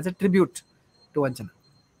up there as a tribute to Anjana.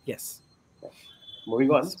 Yes. Yeah.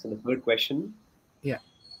 Moving on. Yes. So the third question: Yeah.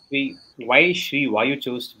 Why Sri Vayu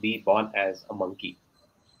chose to be born as a monkey?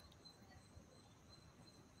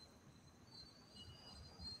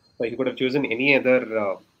 So he could have chosen any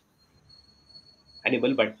other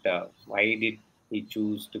animal, but why did he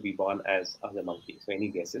choose to be born as a monkey? So any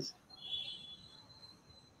guesses?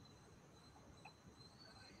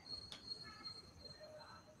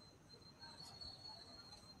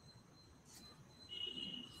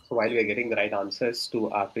 So while we are getting the right answers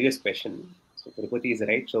to our previous question, so Tirupati is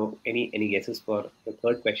right. So any guesses for the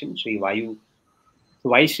third question, Sri Vayu? So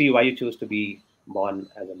why Sri Vayu chose to be born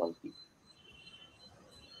as a monkey?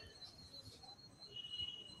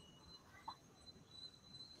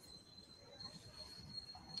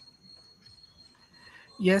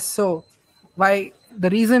 Yes. So why the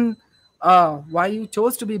reason why you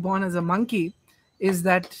chose to be born as a monkey is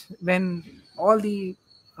that when all the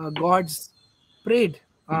gods prayed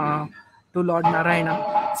to Lord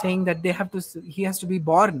Narayana, saying that he has to be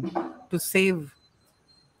born to save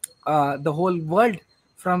the whole world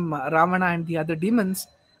from Ravana and the other demons.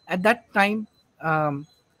 At that time,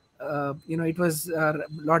 it was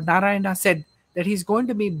Lord Narayana said that he's going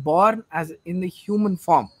to be born as in the human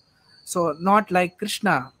form. So not like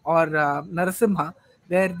Krishna or Narasimha,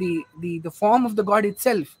 where the form of the god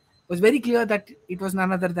itself was very clear that it was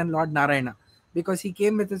none other than Lord Narayana, because he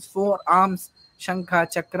came with his four arms,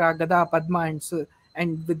 Shankha, Chakra, Gada, Padma,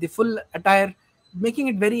 and with the full attire, making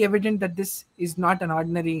it very evident that this is not an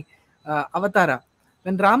ordinary avatara.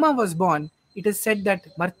 When Rama was born, it is said that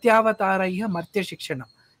Martyavatara Martya Shikshana.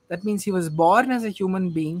 That means he was born as a human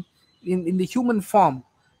being in the human form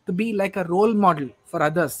to be like a role model for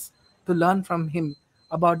others to learn from him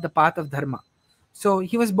about the path of Dharma. So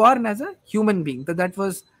he was born as a human being. That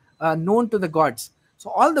was known to the gods. So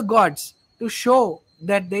all the gods, to show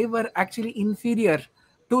that they were actually inferior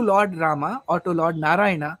to Lord Rama or to Lord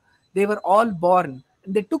Narayana, they were all born.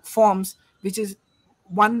 They took forms which is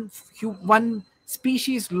one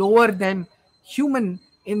species lower than human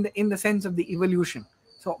in the sense of the evolution.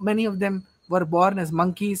 So many of them were born as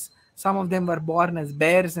monkeys, some of them were born as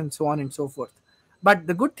bears, and so on and so forth. But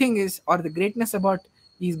the good thing is, or the greatness about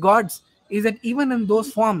these gods, is that even in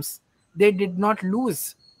those forms, they did not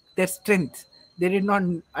lose their strength, they did not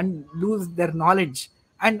lose their knowledge,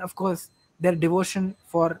 and of course, their devotion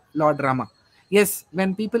for Lord Rama. Yes,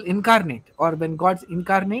 when people incarnate or when gods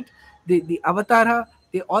incarnate, the avatara,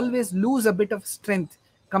 they always lose a bit of strength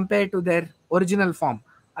compared to their original form.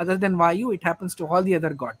 Other than Vayu, it happens to all the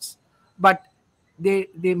other gods. But they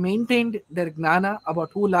maintained their gnana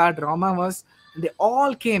about who Lord Rama was. And they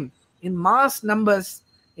all came in mass numbers,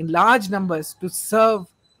 in large numbers, to serve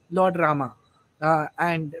Lord Rama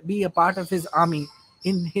and be a part of his army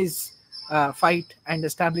in his fight and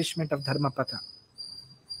establishment of Dharmapatha.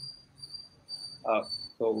 Uh,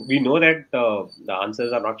 so we know that the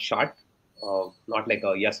answers are not short, not like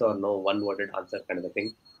a yes or no one-worded answer kind of a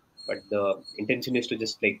thing, but the intention is to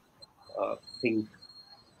just like think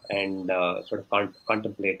and sort of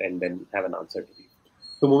contemplate and then have an answer to these.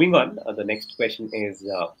 So moving on, the next question is: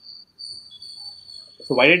 so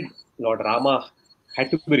why did Lord Rama had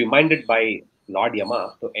to be reminded by Lord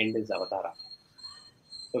Yama to end his avatara?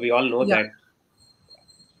 So we all know Yeah. that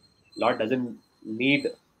Lord doesn't need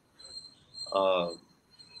uh,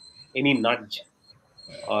 any nudge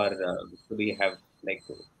or to be have like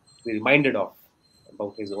to be reminded of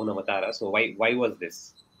about his own avatara. So why was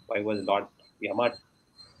this? Why was Lord Yama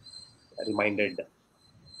reminded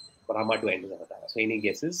Rama to end his avatara? So any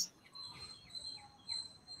guesses?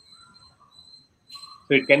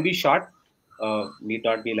 So it can be short, need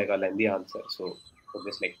not be like a lengthy answer. So So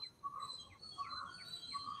just like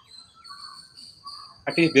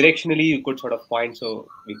at least directionally you could sort of point, so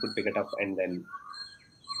we could pick it up and then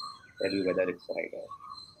tell you whether it's right or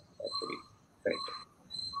actually correct.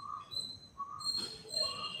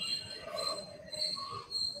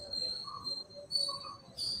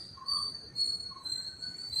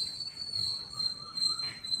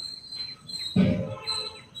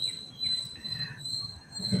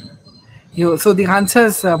 So the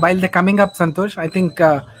answers, while they're coming up, Santosh, I think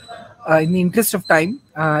in the interest of time,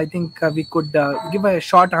 I think we could give a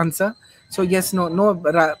short answer. So yes,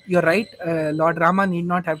 you're right. Lord Rama need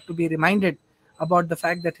not have to be reminded about the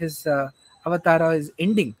fact that his avatara is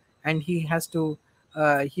ending, and he has to.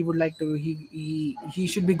 He would like to. He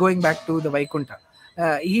should be going back to the Vaikuntha.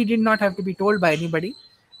 He did not have to be told by anybody.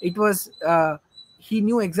 It was he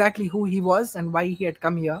knew exactly who he was and why he had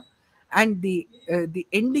come here, and the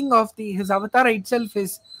ending of the his avatar itself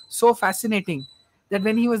is so fascinating that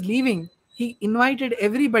when he was leaving, he invited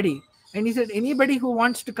everybody, and he said, anybody who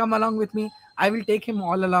wants to come along with me, I will take him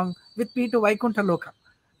all along with me to Vaikuntha Loka.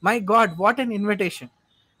 My God, what an invitation,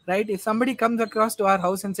 right? If somebody comes across to our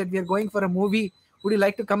house and said, we are going for a movie, would you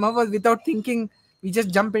like to come over? Without thinking, we just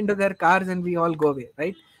jump into their cars and we all go away,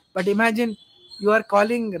 right? But imagine,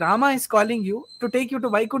 Rama is calling you to take you to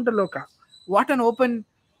Vaikuntha Loka. What an open,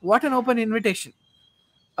 what an open invitation.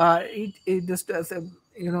 It just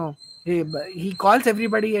he calls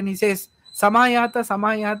everybody and he says, samayata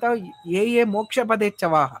samayata ye moksha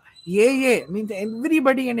padechavaha. Ye means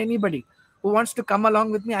everybody and anybody who wants to come along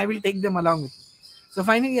with me, I will take them along with me. So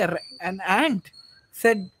finally an ant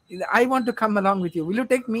said, I want to come along with you, will you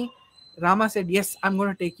take me? Rama said, yes, I'm going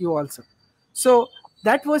to take you also. So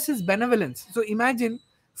that was his benevolence. So imagine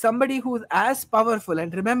somebody who is as powerful,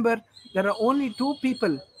 and remember, there are only two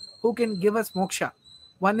people who can give us moksha.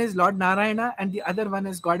 One is Lord Narayana and the other one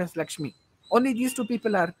is Goddess Lakshmi. Only these two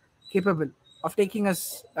people are capable of taking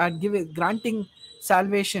us and granting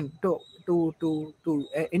salvation to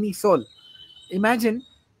any soul. Imagine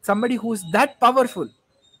somebody who is that powerful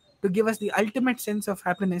to give us the ultimate sense of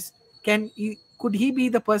happiness. Could he be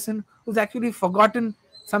the person who's actually forgotten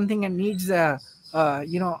something and needs a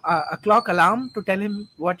clock alarm to tell him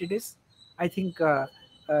what it is? I think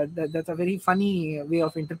that's a very funny way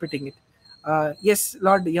of interpreting it. Yes,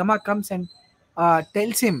 Lord Yama comes and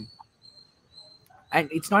tells him, and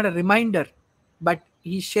it's not a reminder, but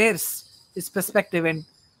he shares his perspective, and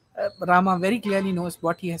Rama very clearly knows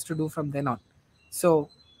what he has to do from then on. So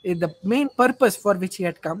the main purpose for which he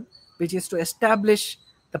had come, which is to establish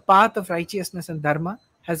the path of righteousness and dharma,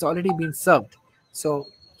 has already been served. So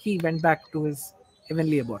he went back to his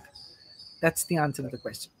heavenly abode. That's the answer to the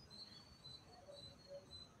question.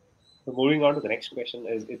 So moving on to the next question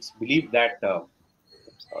is, it's believed that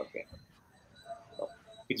oops, okay,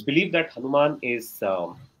 it's believed that Hanuman is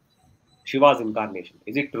Shiva's incarnation.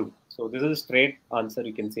 Is it true? So this is a straight answer.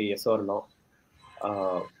 You can say yes or no.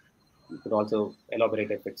 Uh, you could also elaborate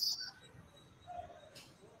if it's.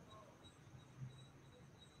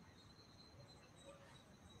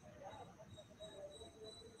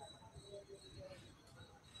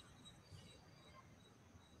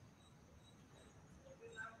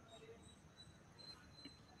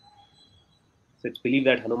 So it's believed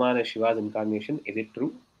that Hanuman is Shiva's incarnation. Is it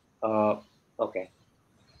true? Okay.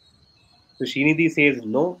 So Srinidhi says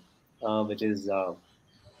no, which is the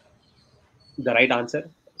right answer.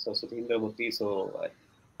 So Sutindra Murthy. So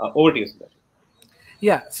over to you, Sundar.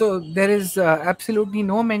 Yeah, so there is absolutely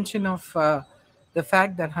no mention of the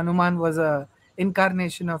fact that Hanuman was a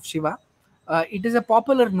incarnation of Shiva. It is a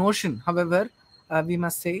popular notion, however, we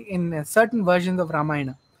must say, in certain versions of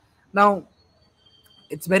Ramayana. Now,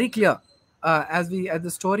 it's very clear as the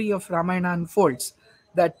story of Ramayana unfolds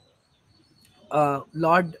that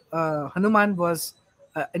Lord Hanuman was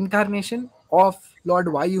incarnation of Lord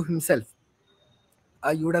Vayu himself.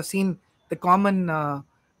 You would have seen the common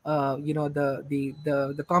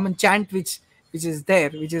the common chant which is there,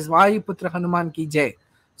 which is Vayu Putra Hanuman ki jai.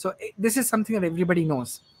 So this is something that everybody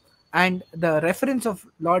knows, and the reference of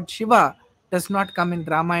Lord Shiva does not come in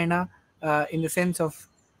Ramayana in the sense of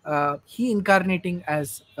he incarnating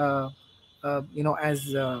as Lord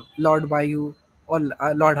Vayu or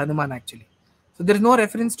Lord Hanuman actually. So there is no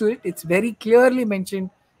reference to it. It's very clearly mentioned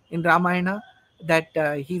in Ramayana that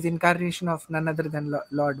he's incarnation of none other than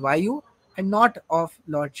Lord Vayu and not of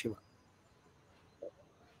Lord Shiva.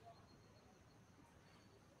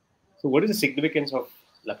 So what is the significance of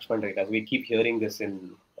Lakshman, right? As we keep hearing this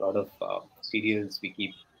in a lot of serials,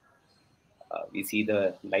 we see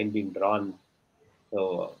the line being drawn.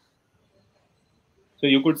 So so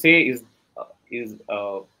you could say is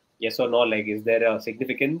yes or no, like is there a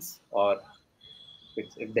significance or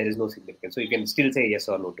if there is no significance. So you can still say yes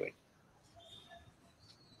or no to it.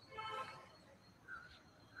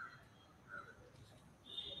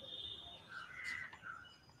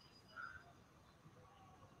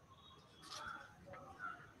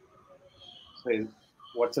 So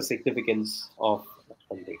what's the significance of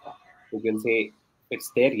Lakshman Rekha? You can say if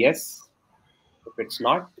it's there, yes. If it's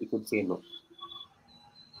not, you could say no.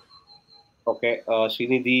 Okay,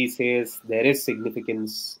 Srinidhi says there is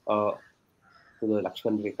significance to the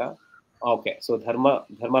Lakshman Rekha. Okay, so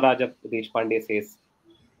Dharmaraja Deshpande says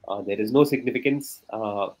there is no significance.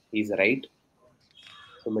 He's right.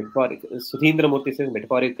 So Sudhindra Murthy says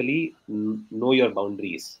metaphorically, know your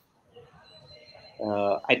boundaries.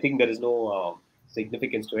 I think there is no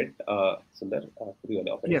significance to it. Sundar, could you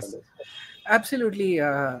elaborate on Yes, this? absolutely,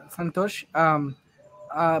 Santosh.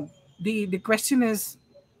 The question is,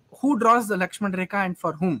 who draws the Lakshman Rekha and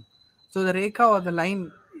for whom? So the Rekha, or the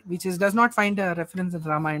line, which is does not find a reference in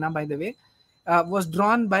Ramayana, by the way, was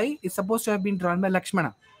drawn by, is supposed to have been drawn by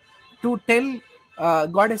Lakshmana to tell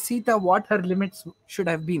goddess Sita what her limits should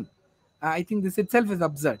have been. I think this itself is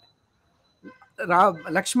absurd.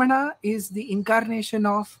 Lakshmana is the incarnation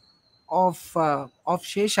of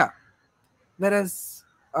Shesha, whereas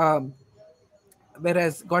um,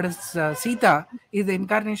 whereas goddess Sita is the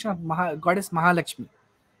incarnation of goddess Mahalakshmi.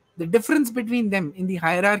 The difference between them in the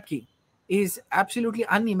hierarchy is absolutely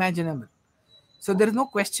unimaginable. So there is no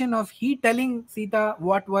question of he telling Sita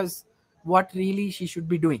what really she should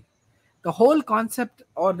be doing. The whole concept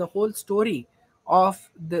or the whole story of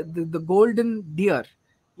the golden deer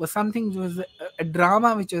was something which was a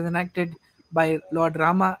drama which was enacted by Lord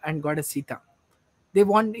Rama and goddess Sita. They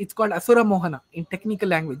want, it's called Asura Mohana in technical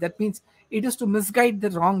language. That means it is to misguide the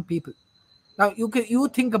wrong people. Now you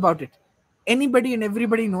think about it. Anybody and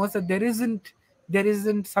everybody knows that there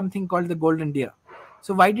isn't something called the golden deer.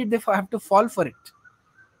 So why did they have to fall for it?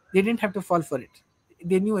 They didn't have to fall for it.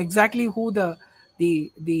 They knew exactly who the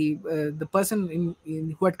person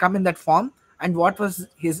who had come in that form and what was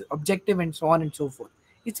his objective and so on and so forth.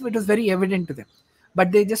 It was very evident to them,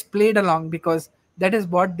 but they just played along because that is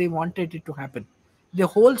what they wanted it to happen. The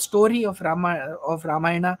whole story of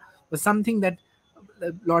Ramayana was something that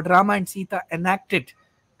Lord Rama and Sita enacted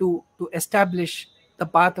to establish the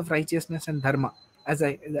path of righteousness and dharma, as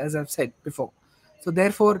I've said before. So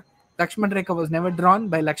therefore, Lakshman Rekha was never drawn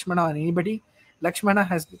by Lakshmana or anybody. Lakshmana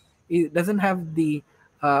he doesn't have the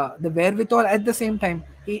wherewithal. At the same time,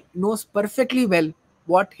 he knows perfectly well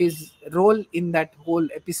what his role in that whole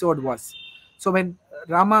episode was. So when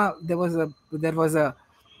Rama, there was a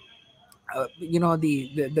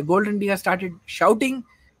the golden deer started shouting,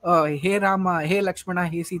 hey Rama, hey Lakshmana,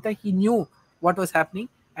 hey Sita. He knew what was happening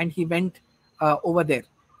and he went over there.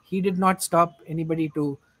 He did not stop anybody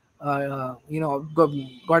to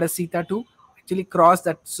goddess Sita to actually cross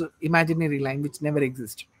that imaginary line which never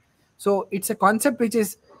exists. So it's a concept which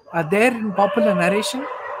is there in popular narration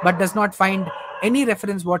but does not find any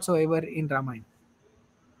reference whatsoever in Ramayana.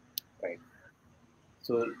 Right.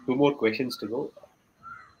 So two more questions to go.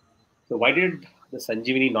 So why did the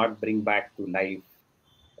Sanjeevani not bring back to life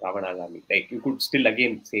Ravana's army? Like you could still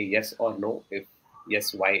again say yes or no. If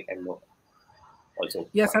yes, why, and no also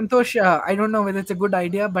Yeah, why. Santosh, I don't know whether it's a good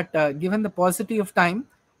idea, but given the paucity of time,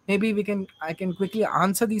 maybe I can quickly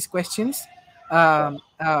answer these questions. Sure.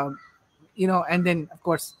 And then of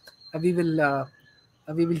course we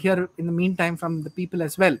will hear in the meantime from the people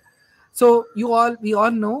as well. So we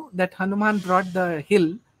all know that Hanuman brought the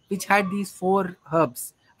hill which had these four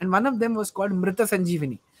herbs, and one of them was called Mrita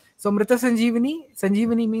Sanjeevani. So Mrita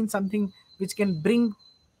Sanjeevani means something which can bring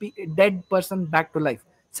dead person back to life.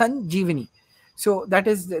 Sanjeevani. So that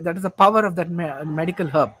is the power of that medical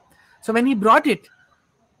herb. So when he brought it,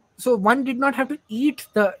 so one did not have to eat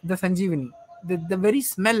the Sanjeevani. The very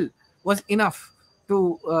smell was enough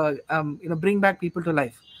to bring back people to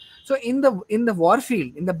life. So in the war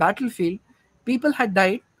field, in the battlefield, people had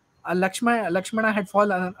died. Lakshmana had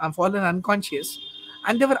fallen unconscious,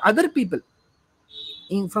 and there were other people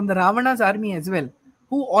from the Ravana's army as well,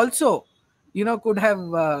 who also, could have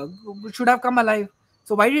should have come alive.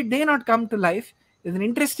 So why did they not come to life? Is an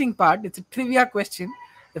interesting part. It's a trivia question.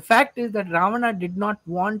 The fact is that Ravana did not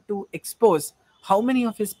want to expose how many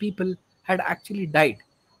of his people had actually died.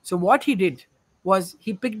 So what he did was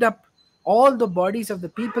he picked up all the bodies of the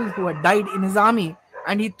people who had died in his army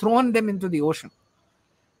and he thrown them into the ocean,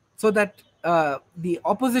 so that the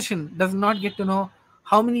opposition does not get to know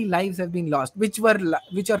how many lives have been lost, which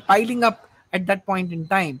are piling up at that point in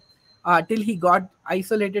time, till he got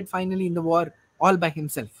isolated finally in the war all by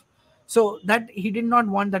himself. So that he did not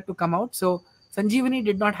want that to come out. So Sanjeevani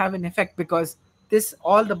did not have an effect because this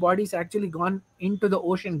all the bodies actually gone into the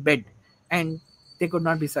ocean bed, and they could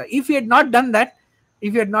not be served. If he had not done that,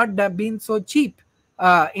 if he had not been so cheap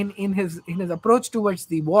in his approach towards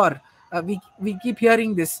the war, we keep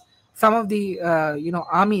hearing this. Some of the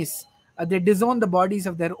armies, they disown the bodies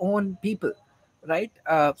of their own people, right?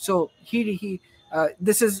 So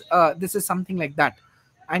this is something like that.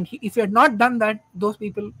 And if he had not done that, those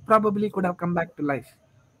people probably could have come back to life.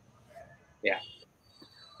 Yeah.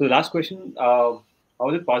 So the last question, how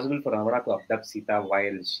is it possible for Ravana to abduct Sita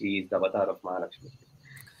while she is the avatar of Mahalakshmi?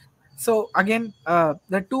 So again,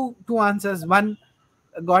 the two answers. One,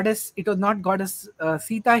 goddess, it was not goddess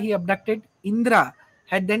Sita he abducted. Indra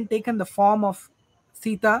had then taken the form of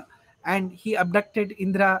Sita, and he abducted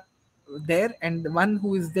Indra there. And the one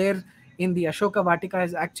who is there in the Ashoka Vatika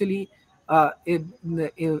is actually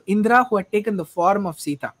Indra, who had taken the form of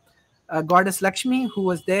Sita. Goddess Lakshmi, who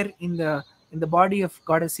was there in the body of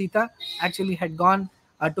goddess Sita, actually had gone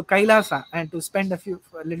to Kailasa and to spend a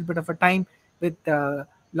little bit of a time with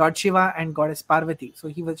Lord Shiva and goddess Parvati.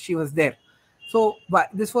 So she was there. So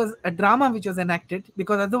this was a drama which was enacted,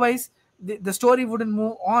 because otherwise the story wouldn't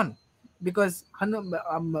move on, because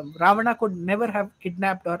Ravana could never have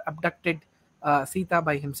kidnapped or abducted Sita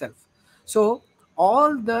by himself. So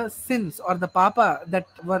all the sins or the papa that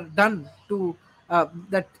were done to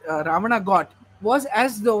that Ravana got was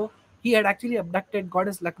as though he had actually abducted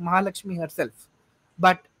goddess like Mahalakshmi herself.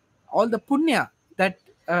 But all the punya that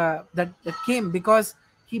came because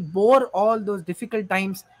he bore all those difficult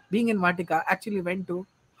times being in Vatika actually went to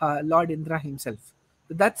Lord Indra himself.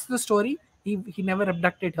 So that's the story. He never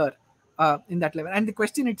abducted her in that level. And the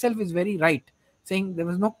question itself is very right, saying there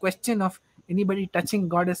was no question of anybody touching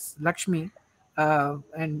goddess Lakshmi,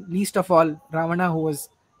 and least of all Ravana, who was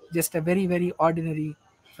just a very, very ordinary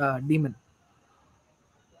demon.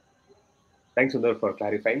 Thanks, Sundar, for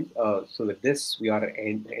clarifying. So with this, we are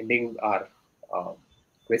ending our uh,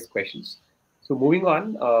 quiz questions. So moving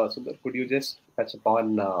on, Sundar, could you just touch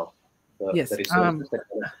upon the Yes, resources that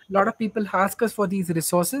a lot of people ask us for these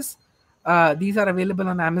resources. These are available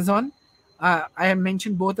on Amazon. I have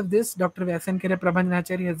mentioned both of this. Dr. Vyasankara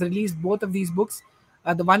Prabhandacharya has released both of these books.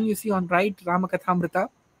 The one you see on right, Ramakathamrita,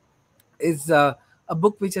 is a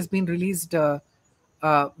book which has been released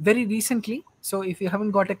very recently. So if you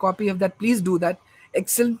haven't got a copy of that, please do that.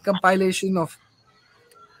 Excellent compilation of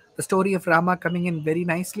the story of Rama coming in very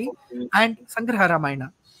nicely, and Sangraha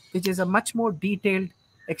Ramayana, which is a much more detailed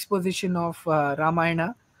exposition of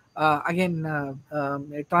Ramayana. Again,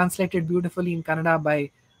 translated beautifully in Kannada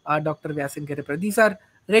by Dr. Vyasankara. These are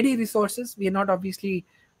ready resources. We are not obviously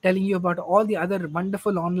telling you about all the other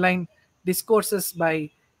wonderful online discourses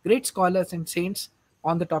by great scholars and saints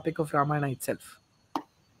on the topic of Ramayana itself.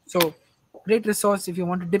 So, great resource. If you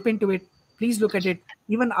want to dip into it, please look at it.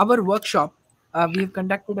 Even our workshop, we've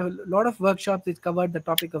conducted a lot of workshops which covered the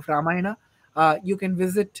topic of Ramayana. You can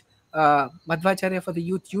visit Madhvacharya for the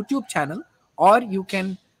Youth YouTube channel, or you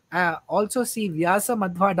can also see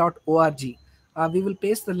vyasamadhva.org. We will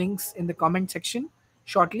paste the links in the comment section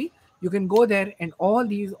shortly. You can go there, and all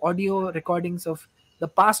these audio recordings of the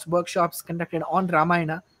past workshops conducted on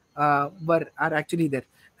Ramayana are actually there.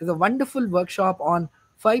 There's a wonderful workshop on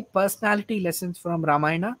 5 personality lessons from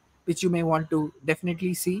Ramayana, which you may want to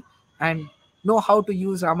definitely see and know how to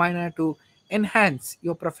use Ramayana to enhance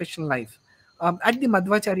your professional life. At the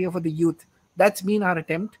Madhvacharya for the youth, that's been our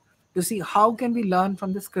attempt to see how can we learn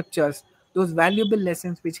from the scriptures those valuable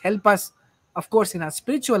lessons which help us, of course, in our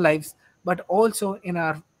spiritual lives, but also in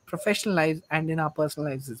our professional lives and in our personal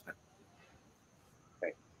lives as well.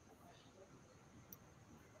 right?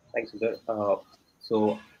 Thanks, Sundar.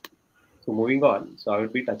 So so moving on, so I will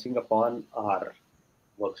be touching upon our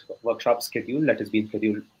workshop schedule that has been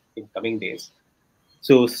scheduled in coming days.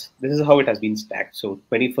 So this is how it has been stacked. So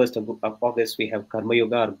 21st of August, we have Karma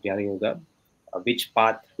Yoga or Jnana Yoga. Which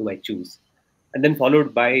path do I choose? And then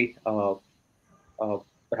followed by uh,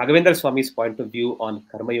 Raghavendra Swami's point of view on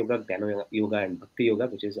Karma Yoga, Jnana Yoga, and Bhakti Yoga,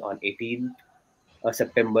 which is on 18th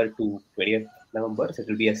September to 20th November. So it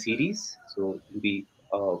will be a series. So it will be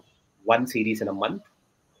one series in a month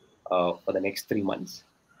for the next 3 months.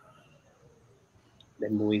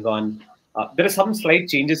 Then moving on, there are some slight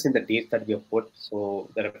changes in the dates that we have put. So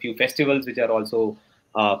there are a few festivals which are also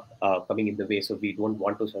coming in the way. So we don't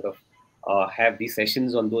want to sort of have these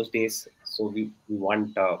sessions on those days. So we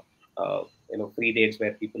want free dates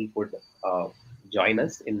where people could join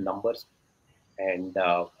us in numbers and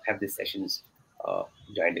have these sessions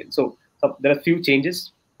joined in. So there are a few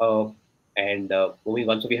changes. And moving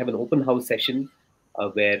on, so we have an open house session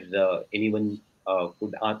where anyone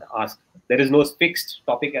could ask. There is no fixed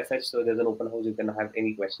topic as such, so there's an open house. You can have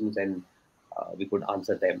any questions and we could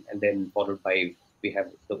answer them. And then followed by, we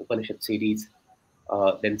have the Upanishad series,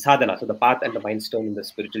 then sadhana, so the path and the milestone in the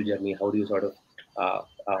spiritual journey. How do you sort of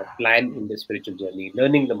plan in the spiritual journey?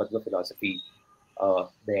 Learning the Madhva philosophy.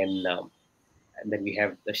 Then and then we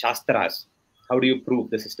have the Shastras. How do you prove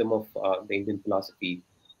the system of the Indian philosophy?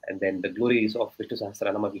 And then the glories of Vishnu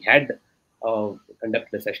Sahasranama. We had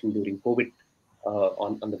conducted a session during COVID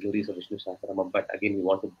on the glories of Vishnu Sahasranama, but again, we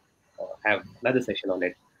want to have another session on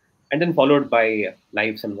it. And then followed by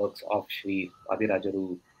lives and works of Sri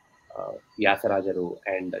Adirajaru, Vyasarajaru,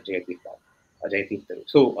 and Jayatirtharu.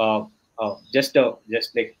 So just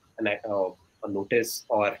like a notice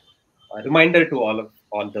or a reminder to all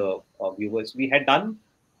the viewers, we had done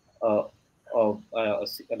uh,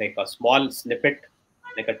 like a small snippet,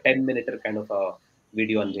 like a 10-minute kind of a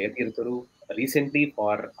video on Jayatirtharu recently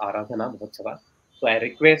for Aradhana Mahotsava. So I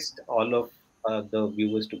request all of the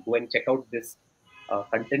viewers to go and check out this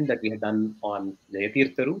content that we had done on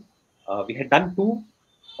Jayatirtharu. We had done two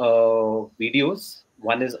videos.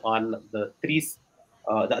 One is on the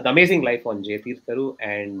amazing life on Jayatirtharu,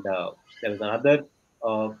 and there was another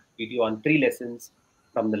video on 3 lessons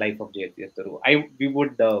from the life of Jayatirtharu. We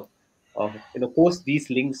would post these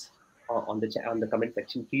links on the comment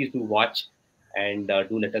section. Please do watch and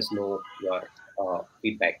do let us know your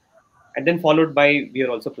feedback. And then followed by, we are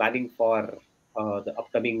also planning for the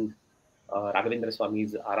upcoming Raghavendra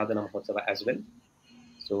Swami's Aradhana Mahotsava as well.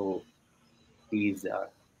 So please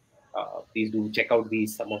please do check out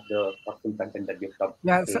these some of the thoughtful content that we have covered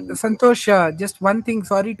Yeah, in. Santosh, just one thing.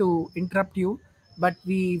 Sorry to interrupt you, but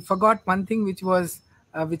we forgot one thing, which was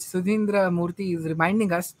which Sudhindra Murthy is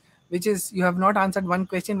reminding us, which is you have not answered one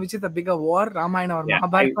question, which is the bigger war, Ramayana or Yeah, I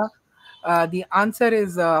Mahabharata. The answer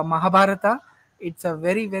is Mahabharata. It's a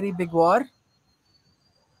very very big war.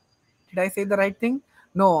 Did I say the right thing?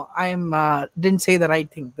 No, I am didn't say the right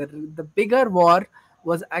thing. The bigger war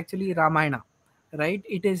was actually Ramayana, right?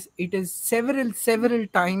 It is several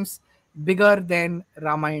times bigger than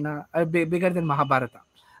Ramayana, bigger than Mahabharata.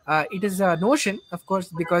 It is a notion, of course,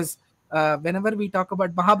 because whenever we talk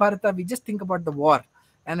about Mahabharata, we just think about the war,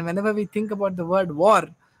 and whenever we think about the word war,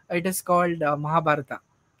 it is called Mahabharata,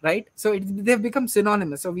 right? So they've become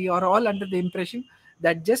synonymous. So we are all under the impression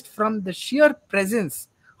that just from the sheer presence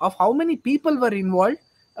of how many people were involved,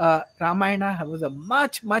 Ramayana was a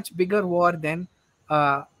much bigger war than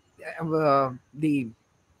uh, uh, the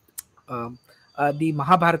the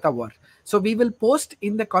Mahabharata war. So we will post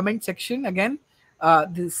in the comment section again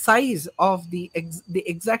the size of the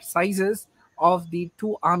exact sizes of the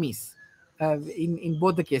two armies in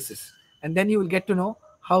both the cases, and then you will get to know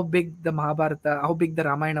how big the Mahabharata, how big the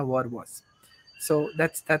Ramayana war was. So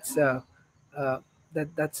uh,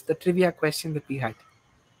 that's the trivia question that we had.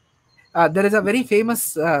 There is a very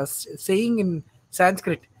famous saying in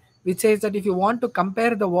Sanskrit which says that if you want to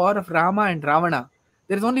compare the war of Rama and Ravana,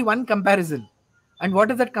 there is only one comparison. And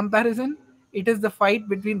what is that comparison? It is the fight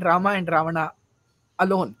between Rama and Ravana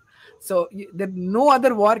alone. So no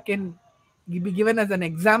other war can be given as an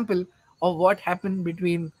example of what happened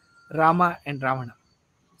between Rama and Ravana.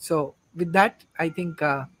 So with that, I think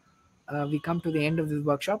we come to the end of this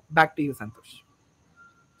workshop. Back to you, Santosh.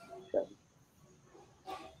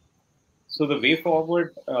 So the way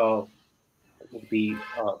forward would be,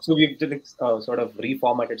 so we've sort of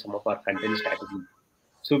reformatted some of our content strategy.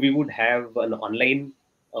 So we would have an online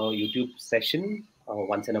YouTube session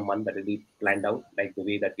once in a month that will be planned out like the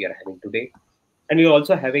way that we are having today. And we're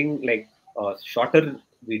also having like shorter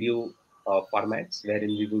video formats wherein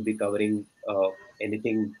we will be covering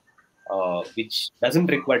anything which doesn't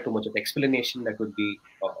require too much of explanation. That would be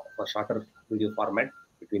a shorter video format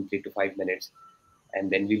between 3 to 5 minutes. And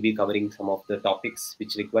then we'll be covering some of the topics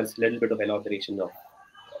which requires a little bit of elaboration of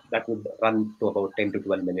that would run to about 10 to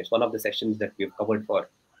 12 minutes. One of the sessions that we've covered for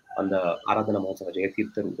on the Aradhana Mahotsava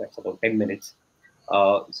Jayatirtharu, that's about 10 minutes.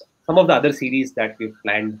 Some of the other series that we've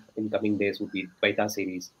planned in coming days would be Dvaita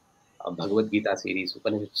series, Bhagavad Gita series,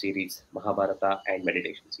 Upanishad series, Mahabharata, and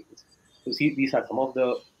meditation series. So see, these are some of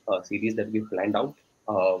the series that we've planned out,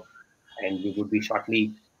 and we would be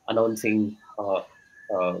shortly announcing uh,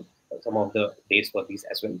 some of the dates for these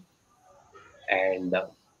as well. And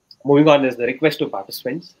moving on is the request to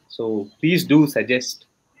participants. So please do suggest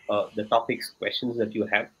the topics, questions that you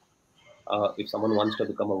have. If someone wants to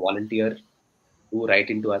become a volunteer, do write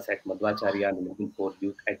into us at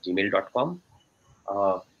madhvacharya4youth at gmail.com.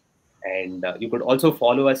 Uh, and you could also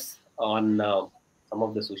follow us on some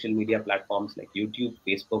of the social media platforms like YouTube,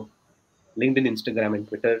 Facebook, LinkedIn, Instagram, and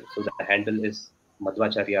Twitter. So the handle is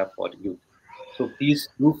Madhvacharya for Youth. So please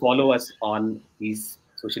do follow us on these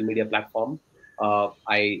social media platforms.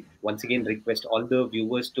 I once again request all the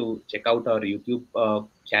viewers to check out our YouTube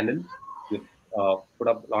channel. We've put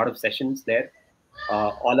up a lot of sessions there.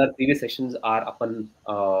 All our previous sessions are up and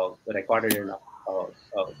recorded and uh,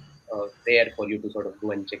 uh, there for you to sort of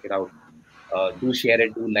go and check it out. Do share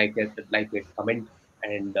it, do like it, comment,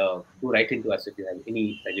 and do write into us if you have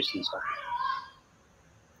any suggestions.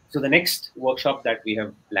 So the next workshop that we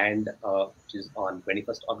have planned, which is on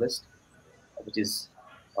 21st August, which is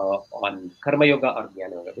on Karma Yoga or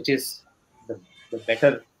Jnana Yoga, which is the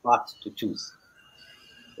better path to choose.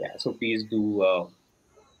 Yeah, so please do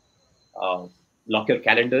uh, block your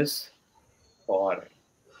calendars for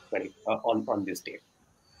 20, on this date.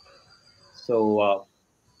 So,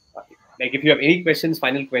 like if you have any questions,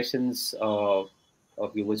 final questions, of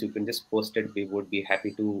viewers, you can just post it. We would be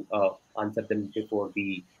happy to answer them before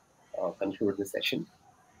we conclude the session.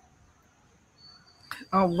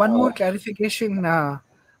 One Uh, more clarification,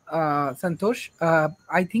 Santosh.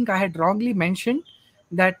 I think I had wrongly mentioned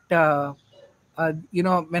that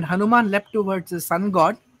when Hanuman leapt towards the sun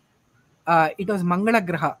god, it was Mangala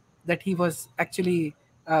Graha that he was actually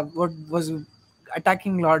what was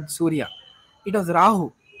attacking Lord Surya. It was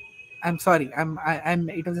Rahu. I'm sorry. I'm.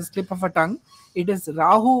 It was a slip of a tongue. It is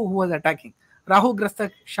Rahu who was attacking. Rahu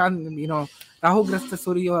Grasta Shan. Rahu Grasta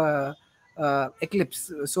Surya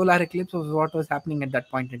eclipse, solar eclipse was what was happening at that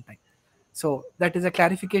point in time. So that is a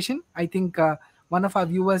clarification. I think one of our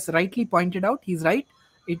viewers rightly pointed out. He's right.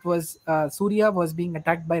 It was Surya was being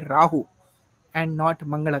attacked by Rahu and not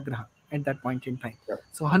Mangala Graha at that point in time. yeah,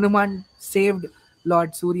 So Hanuman saved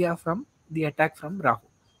Lord Surya from the attack from Rahu.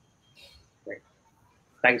 right.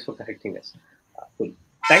 Thanks for correcting us. Cool.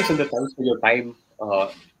 Thanks, Sundar. Thanks for your time.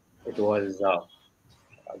 It was a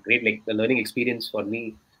great like the learning experience for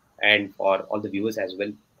me and for all the viewers as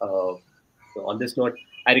well. So on this note,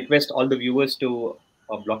 I request all the viewers to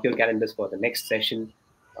block your calendars for the next session.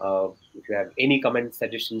 If you have any comments,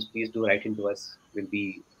 suggestions, please do write into us. We'll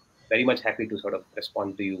be very much happy to sort of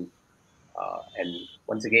respond to you. And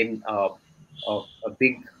once again, a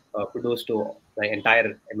big kudos to the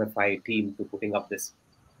entire MFI team to putting up this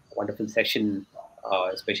wonderful session,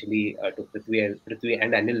 especially to Prithvi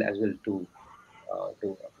and Anil as well to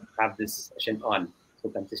have this session on so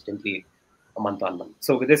consistently a month on month.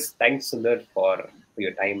 So with this, thanks Sundar for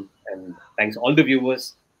your time and thanks all the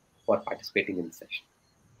viewers for participating in the session.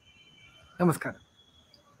 Namaskar.